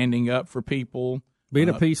 standing up for people, being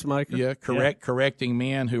a peacemaker, correcting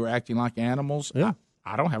men who are acting like animals. Yeah,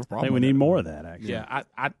 I don't have a problem. I think we need more of that. Actually, yeah.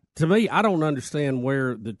 To me, I don't understand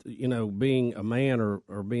where being a man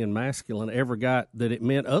or being masculine ever got that it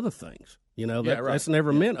meant other things. That's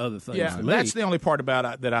never meant other things. Yeah, to me. That's the only part about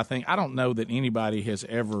it that I think. I don't know that anybody has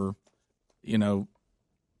ever,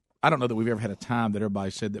 I don't know that we've ever had a time that everybody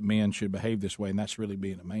said that men should behave this way, and that's really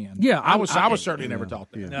being a man. Yeah, I was certainly never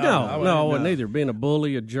taught that. No, and neither being a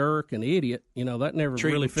bully, a jerk, an idiot. That never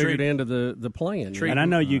really figured into the plan. And I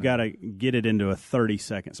know you got to get it into a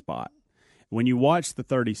 30-second spot. When you watch the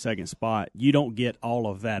 30-second spot, you don't get all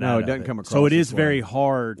of that out of it. No, it doesn't come across. So it is this way. very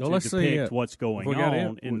hard to let's depict what's going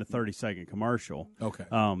on in the 30-second commercial. Okay.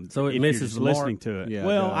 So it misses the listening mark. to it. Yeah,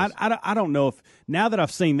 well, it does. I don't know if now that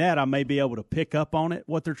I've seen that, I may be able to pick up on it,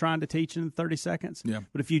 what they're trying to teach in the 30 seconds. Yeah.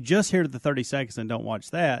 But if you just hear the 30 seconds and don't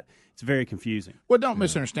watch that, it's very confusing. Well, don't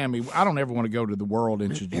misunderstand me. I don't ever want to go to the world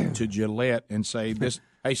and to Gillette and say this.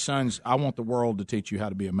 Hey, sons, I want the world to teach you how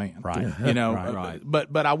to be a man. Right. Right.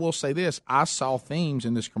 But I will say this: I saw themes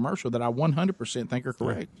in this commercial that I 100% think are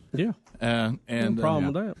correct. Yeah. And no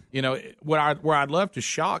problem with that. Where I'd love to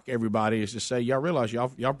shock everybody is to say, y'all realize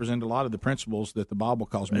y'all present a lot of the principles that the Bible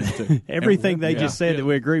calls men to. Everything they just said that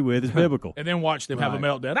we agree with is biblical. And then watch them have a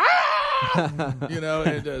meltdown. Ah!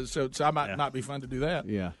 So I might not be fun to do that.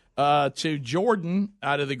 Yeah. To Jordan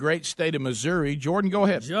out of the great state of Missouri. Jordan, go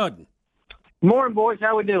ahead. Jordan. Morning, boys.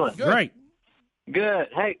 How we doing? Great. Good.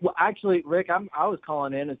 Hey, well, actually, Rick, I was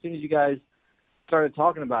calling in as soon as you guys started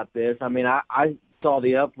talking about this. I saw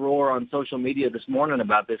the uproar on social media this morning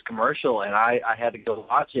about this commercial, and I had to go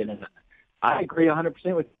watch it. And I agree 100%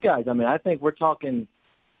 with you guys. I think we're talking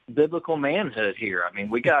biblical manhood here.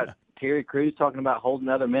 We got Terry Crews talking about holding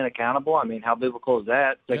other men accountable. How biblical is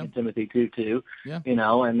that? 2 Timothy 2:2. Yeah.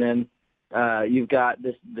 And then you've got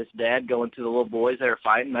this dad going to the little boys that are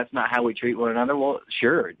fighting. That's not how we treat one another. Well,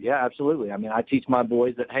 sure. Yeah, absolutely. I teach my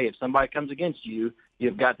boys that, hey, if somebody comes against you,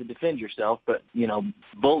 you've got to defend yourself. But,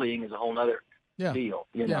 bullying is a whole other deal,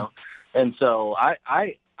 you know. And so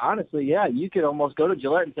I honestly, yeah, you could almost go to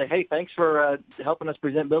Gillette and say, "Hey, thanks for helping us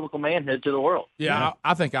present biblical manhood to the world." Yeah,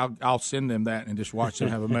 I think I'll send them that and just watch them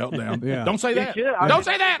have a meltdown. Yeah. Don't say that. You should. Don't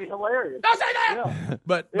say that. It'd be hilarious. Don't say that.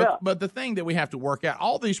 Yeah. But the thing that we have to work out,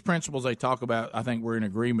 all these principles they talk about, I think we're in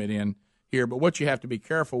agreement in here. But what you have to be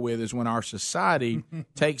careful with is when our society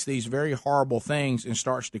takes these very horrible things and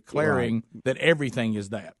starts declaring that everything is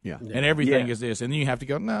that, and everything is this, and then you have to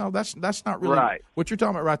go, no, that's not really Right. what you're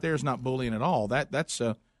talking about right there is not bullying at all. That's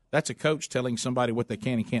a coach telling somebody what they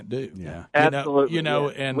can and can't do. Yeah, absolutely.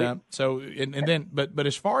 But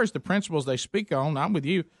as far as the principles they speak on, I'm with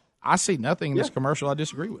you. I see nothing in this commercial I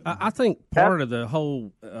disagree with. I think part of the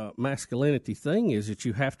whole masculinity thing is that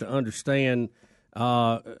you have to understand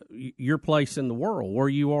your place in the world, where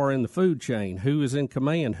you are in the food chain, who is in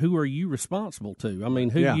command, who are you responsible to? I mean,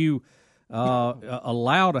 who you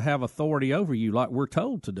allow to have authority over you, like we're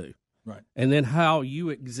told to do. Right. And then how you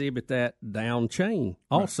exhibit that down chain,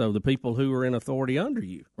 also the people who are in authority under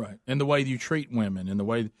you. Right. And the way you treat women and the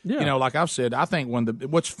way, like I've said, I think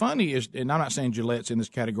what's funny is, and I'm not saying Gillette's in this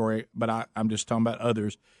category, but I'm just talking about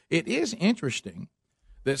others. It is interesting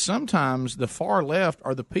that sometimes the far left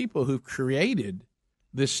are the people who've created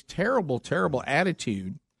this terrible, terrible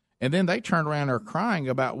attitude, and then they turn around and are crying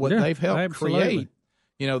about what they've helped create.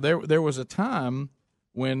 There was a time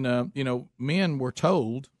when, men were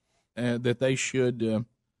told that they should,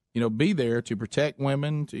 be there to protect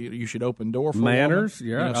women. You should open door for manners.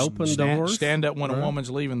 Women, open doors. Stand up when a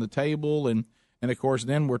woman's leaving the table, and of course,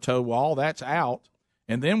 then we're told, well, all that's out.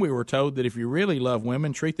 And then we were told that if you really love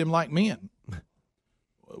women, treat them like men.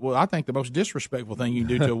 Well, I think the most disrespectful thing you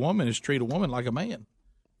can do to a woman is treat a woman like a man.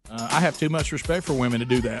 I have too much respect for women to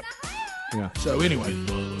do that. Yeah. So anyway,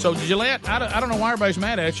 Gillette, I don't know why everybody's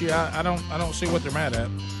mad at you. I don't see what they're mad at.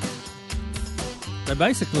 They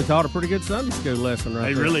basically taught a pretty good Sunday school lesson, right?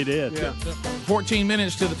 They there. really did. Yeah. 14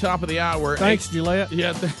 minutes to the top of the hour. Thanks, Gillette.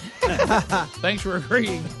 Yeah. Thanks for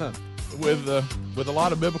agreeing with a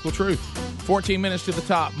lot of biblical truth. 14 minutes to the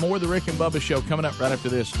top. More of the Rick and Bubba Show coming up right after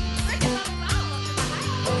this.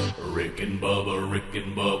 Rick and Bubba, Rick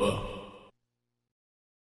and Bubba.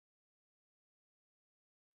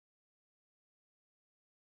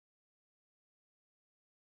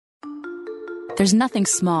 There's nothing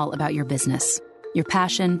small about your business. Your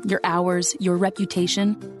passion, your hours, your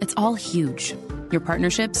reputation, it's all huge. Your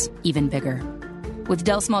partnerships, even bigger. With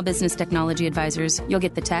Dell Small Business Technology Advisors, you'll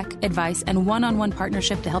get the tech, advice, and one-on-one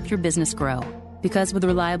partnership to help your business grow. Because with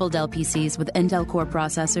reliable Dell PCs with Intel Core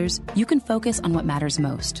processors, you can focus on what matters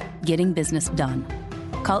most, getting business done.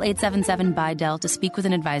 Call 877-BUY-DELL to speak with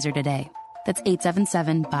an advisor today. That's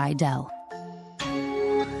 877-BUY-DELL.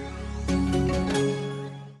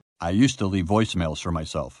 I used to leave voicemails for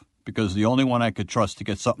myself because the only one I could trust to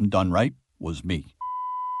get something done right was me.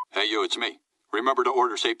 Hey, you, it's me. Remember to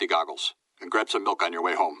order safety goggles and grab some milk on your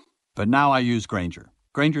way home. But now I use Grainger.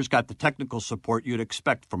 Grainger's got the technical support you'd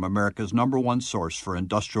expect from America's #1 source for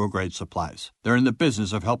industrial-grade supplies. They're in the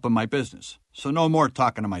business of helping my business, so no more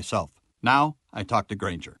talking to myself. Now I talk to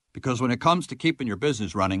Grainger, because when it comes to keeping your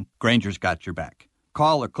business running, Grainger's got your back.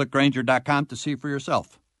 Call or click Grainger.com to see for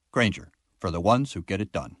yourself. Grainger, for the ones who get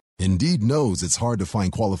it done. Indeed knows it's hard to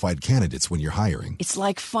find qualified candidates when you're hiring. It's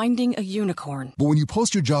like finding a unicorn. But when you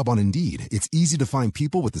post your job on Indeed, it's easy to find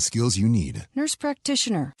people with the skills you need. Nurse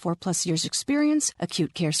practitioner, 4+ years experience,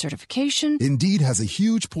 acute care certification. Indeed has a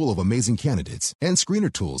huge pool of amazing candidates and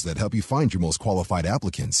screener tools that help you find your most qualified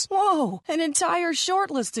applicants. Whoa, an entire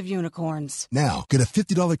short list of unicorns. Now, get a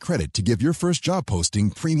 $50 credit to give your first job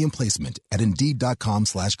posting premium placement at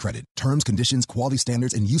Indeed.com/credit. Terms, conditions, quality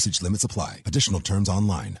standards, and usage limits apply. Additional terms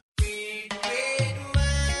online.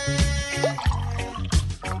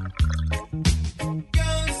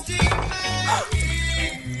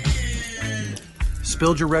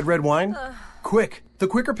 Spilled your red wine? Quick, the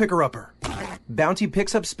Quicker Picker-Upper. Bounty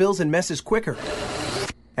picks up spills and messes quicker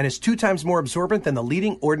and is 2 times more absorbent than the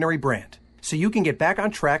leading Ordinary brand, so you can get back on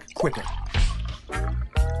track quicker.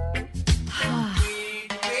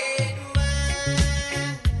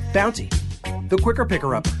 Bounty, the Quicker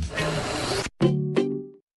Picker-Upper.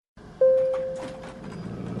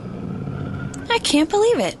 I can't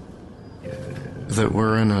believe it. That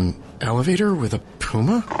we're in an elevator with a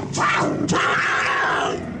puma?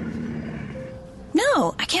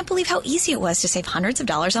 No, I can't believe how easy it was to save hundreds of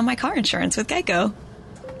dollars on my car insurance with Geico.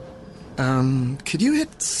 Could you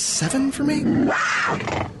hit 7 for me?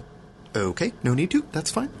 Okay, no need to.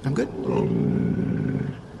 That's fine. I'm good.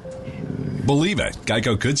 Believe it,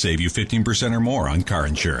 Geico could save you 15% or more on car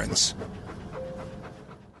insurance.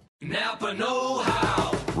 Napa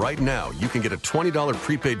know-how. Right now, you can get a $20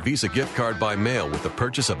 prepaid Visa gift card by mail with the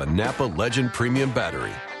purchase of a Napa Legend Premium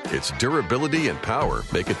Battery. Its durability and power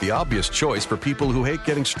make it the obvious choice for people who hate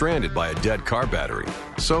getting stranded by a dead car battery.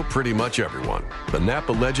 So pretty much everyone. The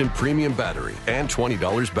Napa Legend Premium Battery and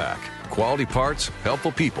 $20 back. Quality parts,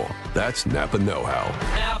 helpful people. That's Napa know-how.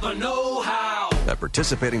 Napa know-how. At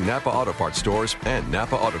participating Napa Auto Parts stores and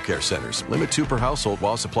Napa Auto Care Centers. Limit 2 per household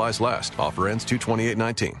while supplies last. Offer ends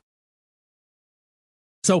 2/28/19.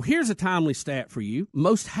 So here's a timely stat for you.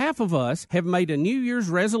 Most half of us have made a New Year's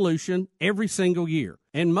resolution every single year,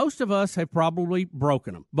 and most of us have probably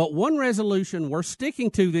broken them. But one resolution we're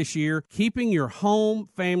sticking to this year, keeping your home,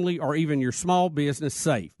 family, or even your small business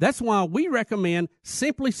safe. That's why we recommend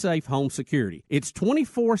Simply Safe Home Security. It's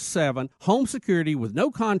 24/7 home security with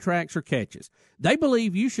no contracts or catches. They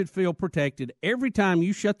believe you should feel protected every time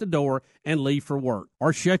you shut the door and leave for work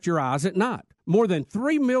or shut your eyes at night. More than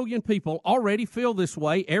 3 million people already feel this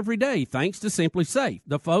way every day thanks to Simply Safe.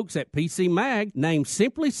 The folks at PC Mag named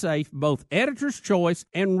Simply Safe both Editor's Choice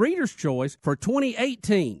and Reader's Choice for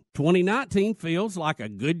 2018. 2019 feels like a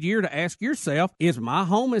good year to ask yourself, is my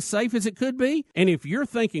home as safe as it could be? And if you're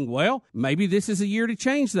thinking, well, maybe this is a year to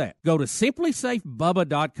change that, go to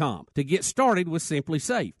simplysafebubba.com to get started with Simply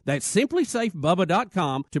Safe. That's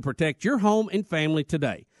simplysafebubba.com to protect your home and family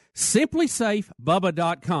today.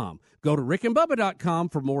 simplysafebubba.com. Go to rickandbubba.com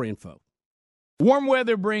for more info. Warm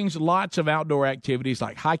weather brings lots of outdoor activities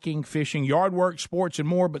like hiking, fishing, yard work, sports, and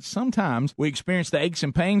more, but sometimes we experience the aches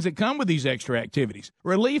and pains that come with these extra activities.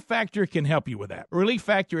 Relief Factor can help you with that. Relief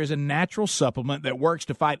Factor is a natural supplement that works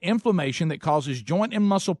to fight inflammation that causes joint and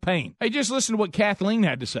muscle pain. Hey, just listen to what Kathleen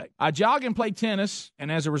had to say. I jog and play tennis,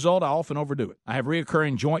 and as a result, I often overdo it. I have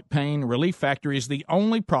reoccurring joint pain. Relief Factor is the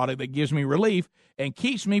only product that gives me relief and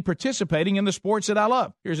keeps me participating in the sports that I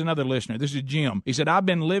love. Here's another listener. This is Jim. He said, I've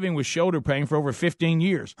been living with shoulder pain for over 15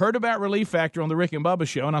 years. Heard about Relief Factor on the Rick and Bubba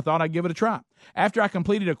show, and I thought I'd give it a try. After I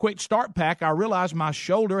completed a quick start pack, I realized my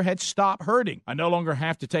shoulder had stopped hurting. I no longer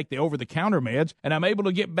have to take the over-the-counter meds, and I'm able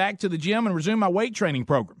to get back to the gym and resume my weight training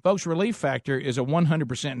program. Folks, Relief Factor is a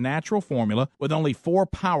 100% natural formula with only 4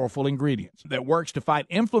 powerful ingredients that works to fight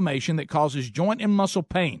inflammation that causes joint and muscle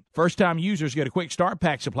pain. First-time users get a quick start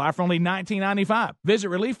pack supply for only $19.95. Visit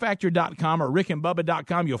ReliefFactor.com or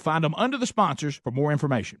RickandBubba.com. You'll find them under the sponsors for more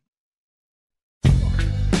information.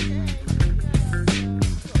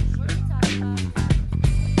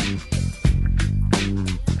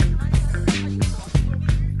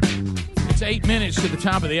 It's 8 minutes to the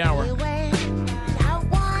top of the hour.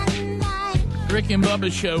 Rick and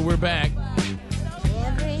Bubba show, we're back.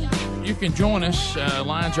 You can join us.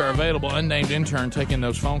 Lines are available. Unnamed intern taking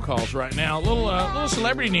those phone calls right now. Little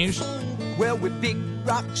celebrity news. Well, we're big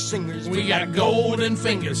rock singers. We got golden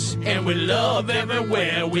fingers, and we love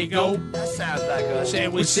everywhere we go. That sounds like us.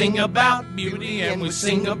 And we sing about beauty, and we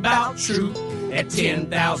sing about truth at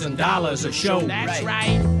 $10,000 a show. That's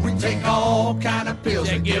right. We take all kind of pills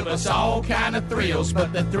that give us all kind of thrills,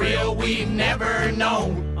 but the thrill we've never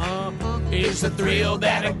known is the thrill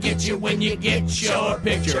that'll get you when you get your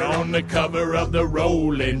picture on the cover of the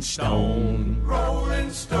Rolling Stone.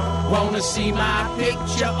 Rolling Stone. Wanna see my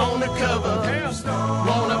picture on the cover?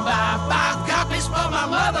 Wanna buy 5 copies for my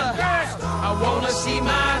mother? I wanna see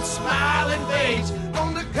my smiling face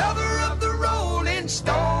on the cover of the Rolling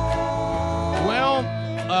Stone. Well,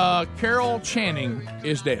 Carol Channing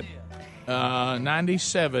is dead.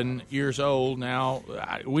 97 years old now.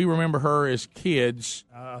 We remember her as kids.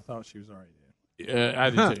 I thought she was already dead. I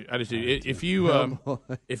did too.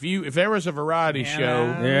 If there was a variety show,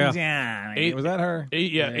 was that her?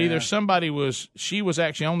 Either she was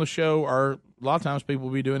actually on the show, or a lot of times people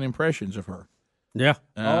will be doing impressions of her. Yeah.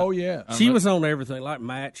 She was on everything, like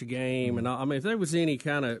Match Game, and all. I mean, if there was any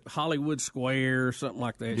kind of Hollywood Square or something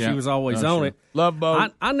like that, she was always on it. Love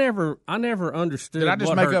Boat. I never understood. Did I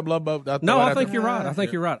just make up Love Boat? I think you're right. I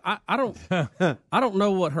think you're right. I don't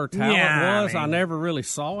know what her talent was. I never really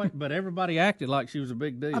saw it, but everybody acted like she was a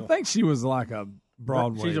big deal. I think she was like a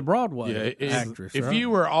Broadway. She's a Broadway actress. If you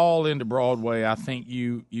were all into Broadway, I think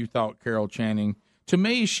you thought Carol Channing. To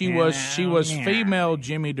me, she was female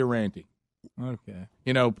Jimmy Durante. Okay.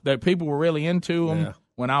 You know, that people were really into them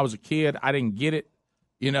when I was a kid. I didn't get it,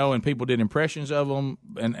 and people did impressions of them,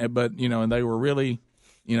 and they were really,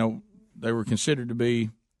 they were considered to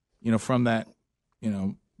be, from that,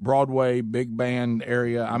 Broadway big band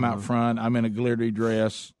area. I'm out front. I'm in a glittery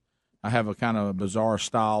dress. I have a kind of a bizarre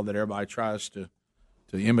style that everybody tries to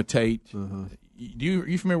imitate.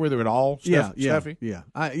 You familiar with her at all? Steffi? Yeah.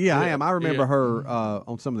 I am. I remember her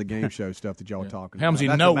on some of the game show stuff that y'all were talking about.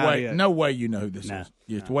 Helmsy, no way you know who this is.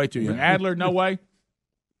 It's way too young. Adler, no way?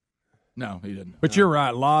 No, he didn't. But you're right.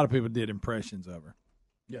 A lot of people did impressions of her.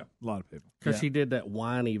 Yeah, a lot of people. Because she did that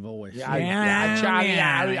whiny voice.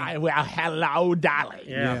 Charlie, well, hello, Dolly.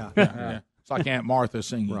 Yeah. It's like Aunt Martha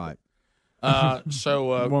singing. Right.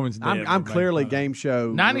 Woman's dead. I'm clearly game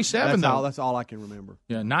show 97 though. That's all I can remember.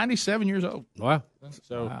 Yeah, 97 years old. Wow.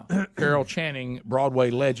 So Carol Channing, Broadway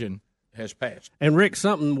legend, has passed. And Rick,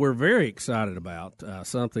 something we're very excited about,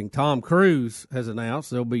 something Tom Cruise has announced,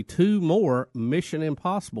 there'll be 2 more Mission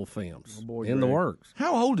Impossible films in the works.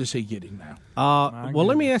 How old is he getting now? Well,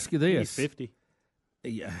 let me ask you this. He's 50.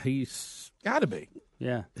 Yeah, he's got to be.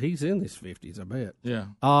 Yeah. He's in his 50s, I bet. Yeah.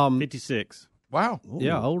 56. Wow.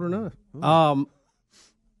 Yeah, old enough. When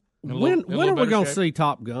are we going to see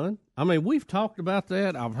Top Gun? I mean, we've talked about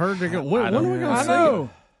that. I've heard they're going. When are we going to see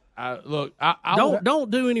it? Look, don't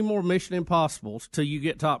do any more Mission Impossibles till you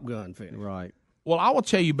get Top Gun finished. Right. Well, I will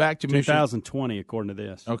tell you back to 2020, according to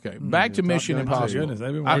this. Okay, back to Mission Impossible. Goodness,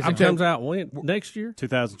 It comes out when? Next year?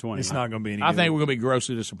 2020. It's not going to be any good. I think we're going to be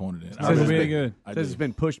grossly disappointed in it. It's going to be good. It says it's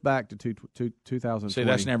been pushed back to 2020. See,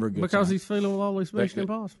 that's never a good Because sign. he's feeling with all these Mission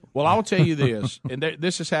Impossible. Well, I will tell you this, and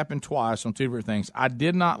this has happened twice on 2 different things. I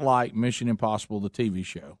did not like Mission Impossible, the TV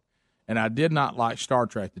show, and I did not like Star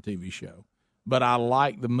Trek, the TV show, but I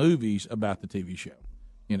like the movies about the TV show.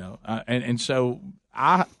 You know, and so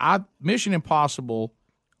I Mission Impossible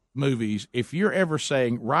movies, if you're ever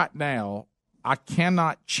saying right now, I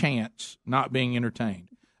cannot chance not being entertained.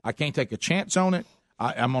 I can't take a chance on it.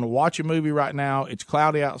 I'm going to watch a movie right now. It's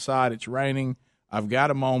cloudy outside. It's raining. I've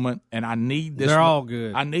got a moment, and I need this. They're all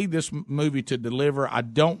good. I need this movie to deliver. I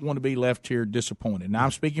don't want to be left here disappointed. Now,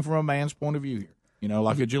 I'm speaking from a man's point of view here, you know,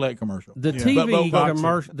 like a Gillette commercial. The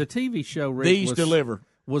commercial, the TV show, Rick,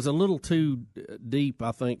 was a little too deep,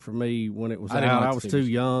 I think, for me when it was out. I was too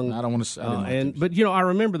young. I don't want to. But you know, I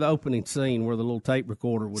remember the opening scene where the little tape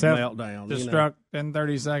recorder would melt down. Destruct in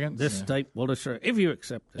 30 seconds. This tape will destruct if you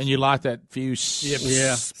accept this. And you light that fuse.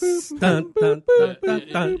 Yeah. Dun, dun, dun, dun,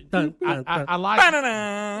 dun, dun, dun. I like.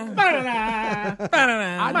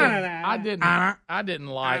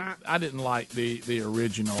 I didn't like the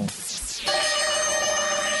original. It's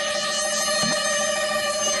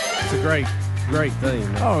a great thing.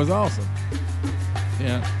 Oh, it was awesome.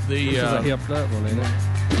 Yeah, this is a hipped up one, isn't it?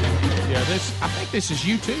 Yeah, I think this is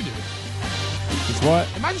U2, dude. It's what?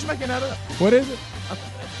 Am I just making that up? What is it?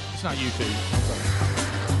 It's not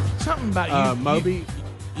U2. Something about Moby.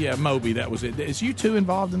 Yeah, Moby. That was it. Is U2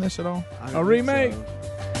 involved in this at all? A remake?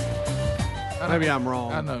 Maybe I'm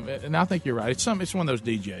wrong. I know, and I think you're right. It's one of those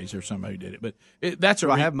DJs or somebody who did it. But that's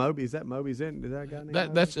I have Moby? Is that Moby's in? Is that guy?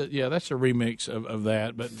 That's a remix of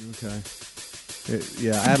that. But okay.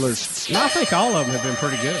 Adler's. No, I think all of them have been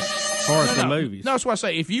pretty good as far as the movies. No, that's what I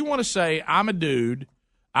say. If you want to say I'm a dude,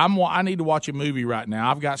 I need to watch a movie right now.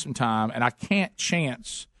 I've got some time, and I can't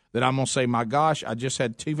chance that I'm going to say, my gosh, I just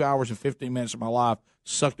had 2 hours and 15 minutes of my life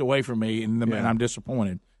sucked away from me, and I'm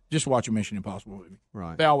disappointed. Just watch a Mission Impossible movie.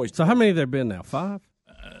 Right. They always. So how many have there been now? 5?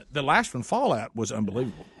 The last one, Fallout, was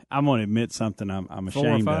unbelievable. I'm going to admit something I'm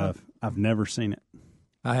ashamed of. I've never seen it.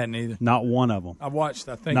 I hadn't either. Not one of them. I watched,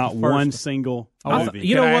 I think, not the first one single movie.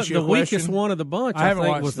 You know what? The weakest one of the bunch, I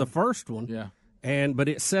think, was the first one. Yeah. But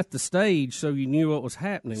it set the stage so you knew what was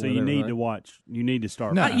happening. So you need to watch. You need to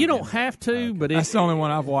start. No, you don't have to, but that's the only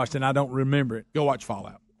one I've watched, and I don't remember it. Go watch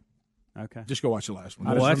Fallout. Okay. Just go watch the last one.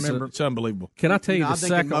 I just remember. It's unbelievable. Can I tell you the I think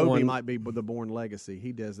second Moby one might be the Bourne Legacy.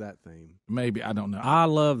 He does that theme. Maybe. I don't know. I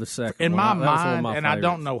love the second in one. my mind, and I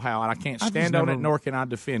don't know how, and I can't stand on it, nor can I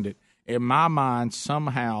defend it. In my mind,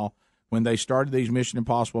 somehow, when they started these Mission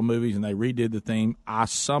Impossible movies and they redid the theme, I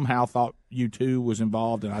somehow thought U2 was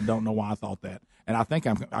involved, and I don't know why I thought that. And I think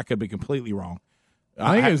I could be completely wrong.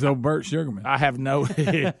 I think it was old Burt Sugarman. I have no.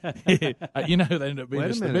 You know who they ended up being?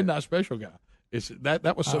 It's the Midnight Special guy.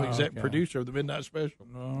 That was some producer of the Midnight Special.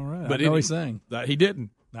 All right, but I know he sang. He didn't.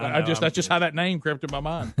 That's just how that name crept in my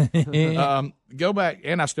mind. Go back,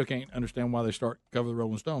 and I still can't understand why they start Cover the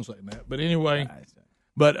Rolling Stones saying that. But anyway.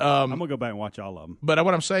 But I'm gonna go back and watch all of them. But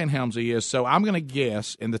what I'm saying, Helmsy, is so I'm going to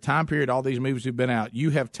guess in the time period all these movies have been out, you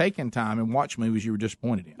have taken time and watched movies you were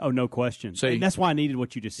disappointed in. Oh, no question. See, that's why I needed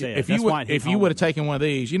what you just said. If you would have taken one of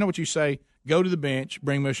these, you know what you say? Go to the bench,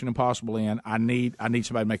 bring Mission Impossible in. I need somebody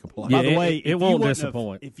to make a play. By the way, it won't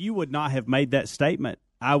disappoint. If you would not have made that statement,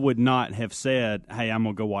 I would not have said, "Hey, I'm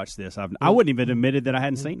going to go watch this." I wouldn't even admitted that I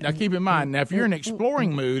hadn't seen it. Now, keep in mind, if you're in an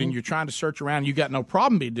exploring mood and you're trying to search around, you got no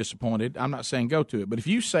problem being disappointed. I'm not saying go to it, but if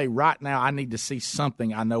you say right now, I need to see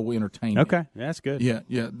something I know will entertain me. Okay, that's good. Yeah,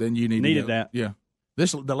 then you needed that. Yeah,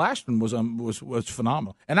 the last one was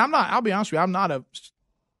phenomenal, and I'm not. I'll be honest with you, I'm not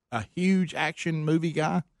a huge action movie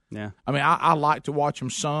guy. Yeah, I mean, I like to watch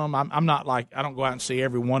them some. I'm not like I don't go out and see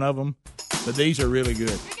every one of them, but these are really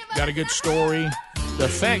good. Got a good story. the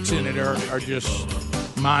effects in it are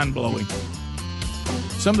just mind-blowing.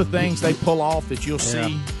 Some of the things they pull off that you'll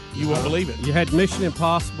see, you won't believe it. You had Mission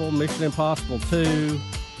Impossible 2,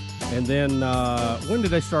 and then when did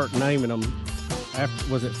they start naming them?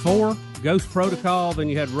 After, was it 4? Ghost Protocol, then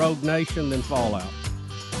you had Rogue Nation, then Fallout.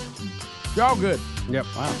 They're all good. Yep.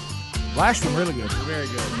 Wow. Last one really good. Very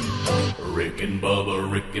good. Rick and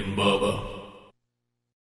Bubba, Rick and Bubba.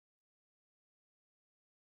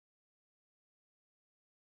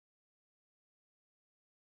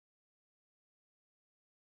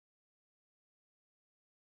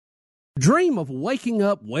 Dream of waking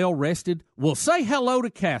up well-rested? Well, say hello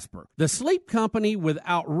to Casper, the sleep company with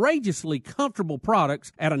outrageously comfortable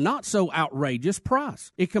products at a not-so-outrageous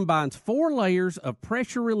price. It combines 4 layers of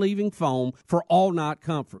pressure-relieving foam for all-night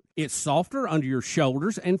comfort. It's softer under your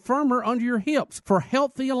shoulders and firmer under your hips for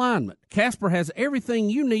healthy alignment. Casper has everything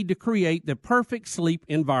you need to create the perfect sleep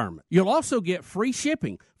environment. You'll also get free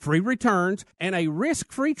shipping, free returns, and a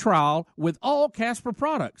risk-free trial with all Casper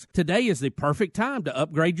products. Today is the perfect time to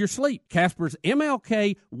upgrade your sleep. Casper's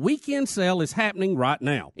MLK weekend sale is happening right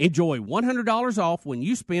now. Enjoy $100 off when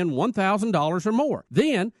you spend $1,000 or more.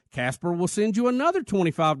 Then, Casper will send you another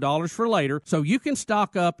 $25 for later so you can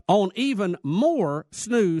stock up on even more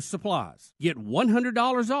snooze supplies. Get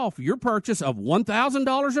 $100 off your purchase of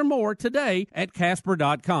 $1,000 or more today at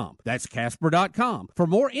Casper.com. That's Casper.com. For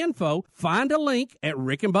more info, find a link at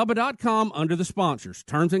rickandbubba.com under the sponsors.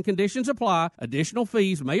 Terms and conditions apply. Additional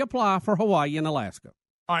fees may apply for Hawaii and Alaska.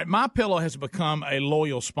 All right, MyPillow has become a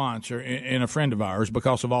loyal sponsor and a friend of ours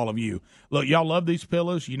because of all of you. Look, y'all love these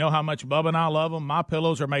pillows. You know how much Bubba and I love them.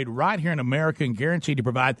 MyPillows are made right here in America and guaranteed to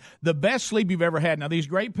provide the best sleep you've ever had. Now, these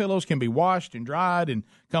great pillows can be washed and dried and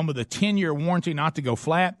come with a 10-year warranty not to go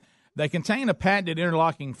flat. They contain a patented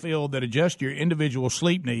interlocking field that adjusts your individual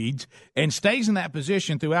sleep needs and stays in that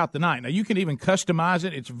position throughout the night. Now, you can even customize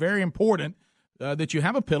it. It's very important that you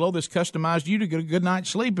have a pillow that's customized you to get a good night's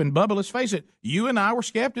sleep. And, Bubba, let's face it, you and I were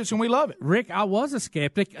skeptics, and we love it. Rick, I was a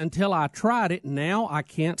skeptic until I tried it. Now I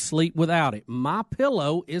can't sleep without it.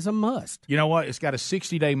 MyPillow is a must. You know what? It's got a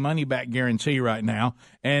 60-day money-back guarantee right now,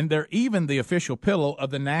 and they're even the official pillow of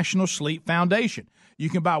the National Sleep Foundation. You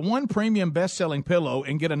can buy one premium best-selling pillow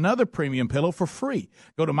and get another premium pillow for free.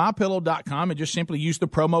 Go to MyPillow.com and just simply use the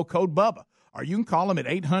promo code BUBBA. Or you can call them at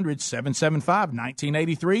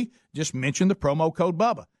 800-775-1983. Just mention the promo code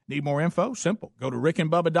BUBBA. Need more info? Simple. Go to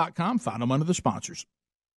rickandbubba.com. Find them under the sponsors.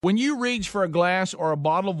 When you reach for a glass or a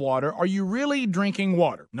bottle of water, are you really drinking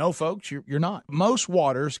water? No, folks, you're not. Most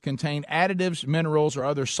waters contain additives, minerals, or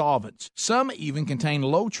other solvents. Some even contain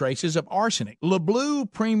low traces of arsenic.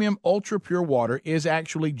 LeBlue Premium Ultra Pure Water is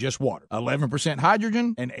actually just water. 11%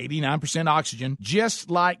 hydrogen and 89% oxygen, just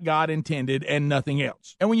like God intended and nothing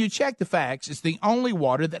else. And when you check the facts, it's the only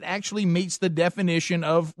water that actually meets the definition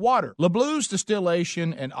of water. LeBlue's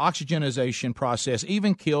distillation and oxygenization process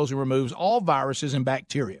even kills and removes all viruses and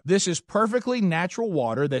bacteria. This is perfectly natural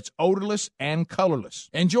water that's odorless and colorless.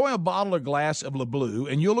 Enjoy a bottle or glass of LeBlue,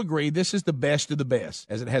 and you'll agree this is the best of the best,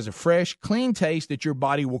 as it has a fresh, clean taste that your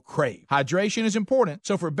body will crave. Hydration is important,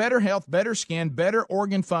 so for better health, better skin, better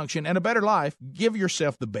organ function, and a better life, give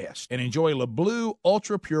yourself the best and enjoy LeBlue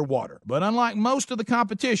Ultra Pure Water. But unlike most of the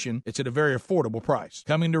competition, it's at a very affordable price.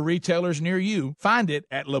 Coming to retailers near you, find it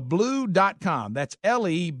at leblue.com. That's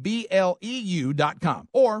LEBLEU.com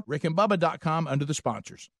or rickandbubba.com under the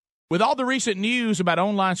sponsors. With all the recent news about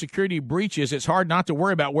online security breaches, it's hard not to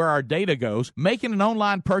worry about where our data goes. Making an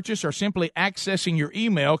online purchase or simply accessing your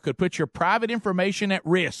email could put your private information at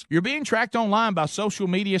risk. You're being tracked online by social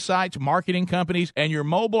media sites, marketing companies, and your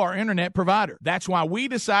mobile or internet provider. That's why we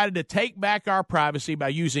decided to take back our privacy by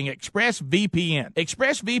using ExpressVPN.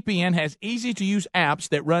 ExpressVPN has easy-to-use apps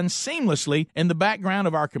that run seamlessly in the background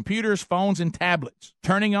of our computers, phones, and tablets.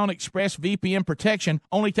 Turning on ExpressVPN protection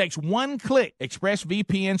only takes one click.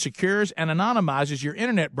 ExpressVPN secures and anonymizes your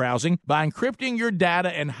internet browsing by encrypting your data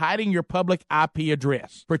and hiding your public IP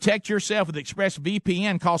address. Protect yourself with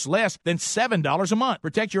ExpressVPN. Costs less than $7 a month.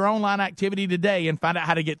 Protect your online activity today and find out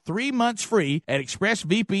how to get 3 months free at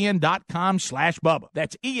expressvpn.com/Bubba.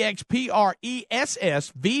 That's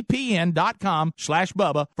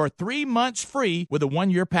EXPRESSVPN.com/Bubba for 3 months free with a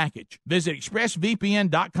 1-year package. Visit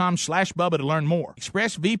expressvpn.com/Bubba to learn more.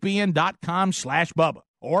 expressvpn.com/Bubba.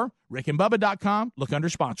 Or rickandbubba.com, look under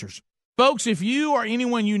sponsors. Folks, if you or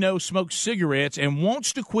anyone you know smokes cigarettes and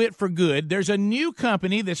wants to quit for good, there's a new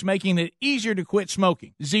company that's making it easier to quit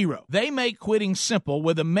smoking, Zero. They make quitting simple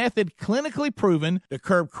with a method clinically proven to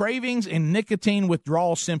curb cravings and nicotine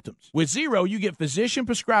withdrawal symptoms. With Zero, you get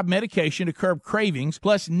physician-prescribed medication to curb cravings,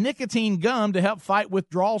 plus nicotine gum to help fight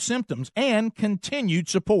withdrawal symptoms, and continued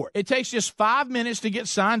support. It takes just 5 minutes to get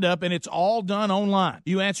signed up, and it's all done online.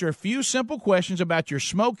 You answer a few simple questions about your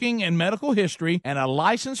smoking and medical history, and a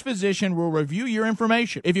licensed physician will review your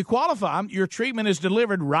information. If you qualify, your treatment is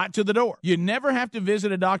delivered right to the door. You never have to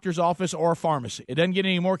visit a doctor's office or a pharmacy. It doesn't get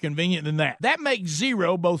any more convenient than that. That makes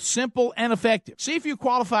Zero both simple and effective. See if you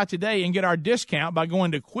qualify today and get our discount by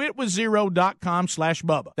going to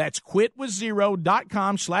quitwithzero.com/Bubba. That's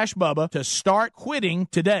quitwithzero.com/Bubba to start quitting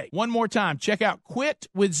today. One more time, check out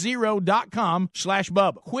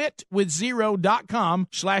quitwithzero.com/Bubba.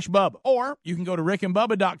 Quitwithzero.com/Bubba. Or you can go to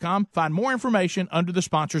rickandbubba.com, find more information under the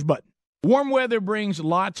sponsors button. Warm weather brings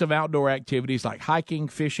lots of outdoor activities like hiking,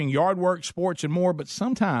 fishing, yard work, sports, and more, but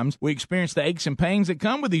sometimes we experience the aches and pains that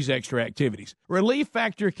come with these extra activities. Relief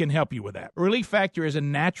Factor can help you with that. Relief Factor is a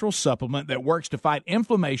natural supplement that works to fight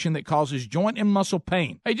inflammation that causes joint and muscle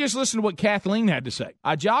pain. Hey, just listen to what Kathleen had to say.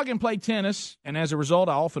 I jog and play tennis, and as a result,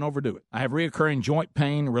 I often overdo it. I have reoccurring joint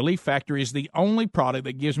pain. Relief Factor is the only product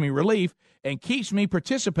that gives me relief and keeps me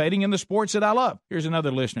participating in the sports that I love. Here's another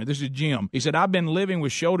listener. This is Jim. He said, I've been living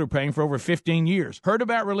with shoulder pain for over 15 years. Heard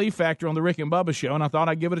about Relief Factor on the Rick and Bubba show, and I thought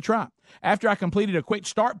I'd give it a try. After I completed a quick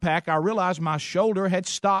start pack, I realized my shoulder had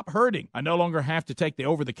stopped hurting. I no longer have to take the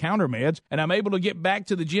over-the-counter meds, and I'm able to get back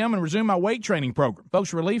to the gym and resume my weight training program.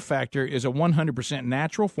 Folks, Relief Factor is a 100%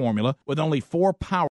 natural formula with only 4 power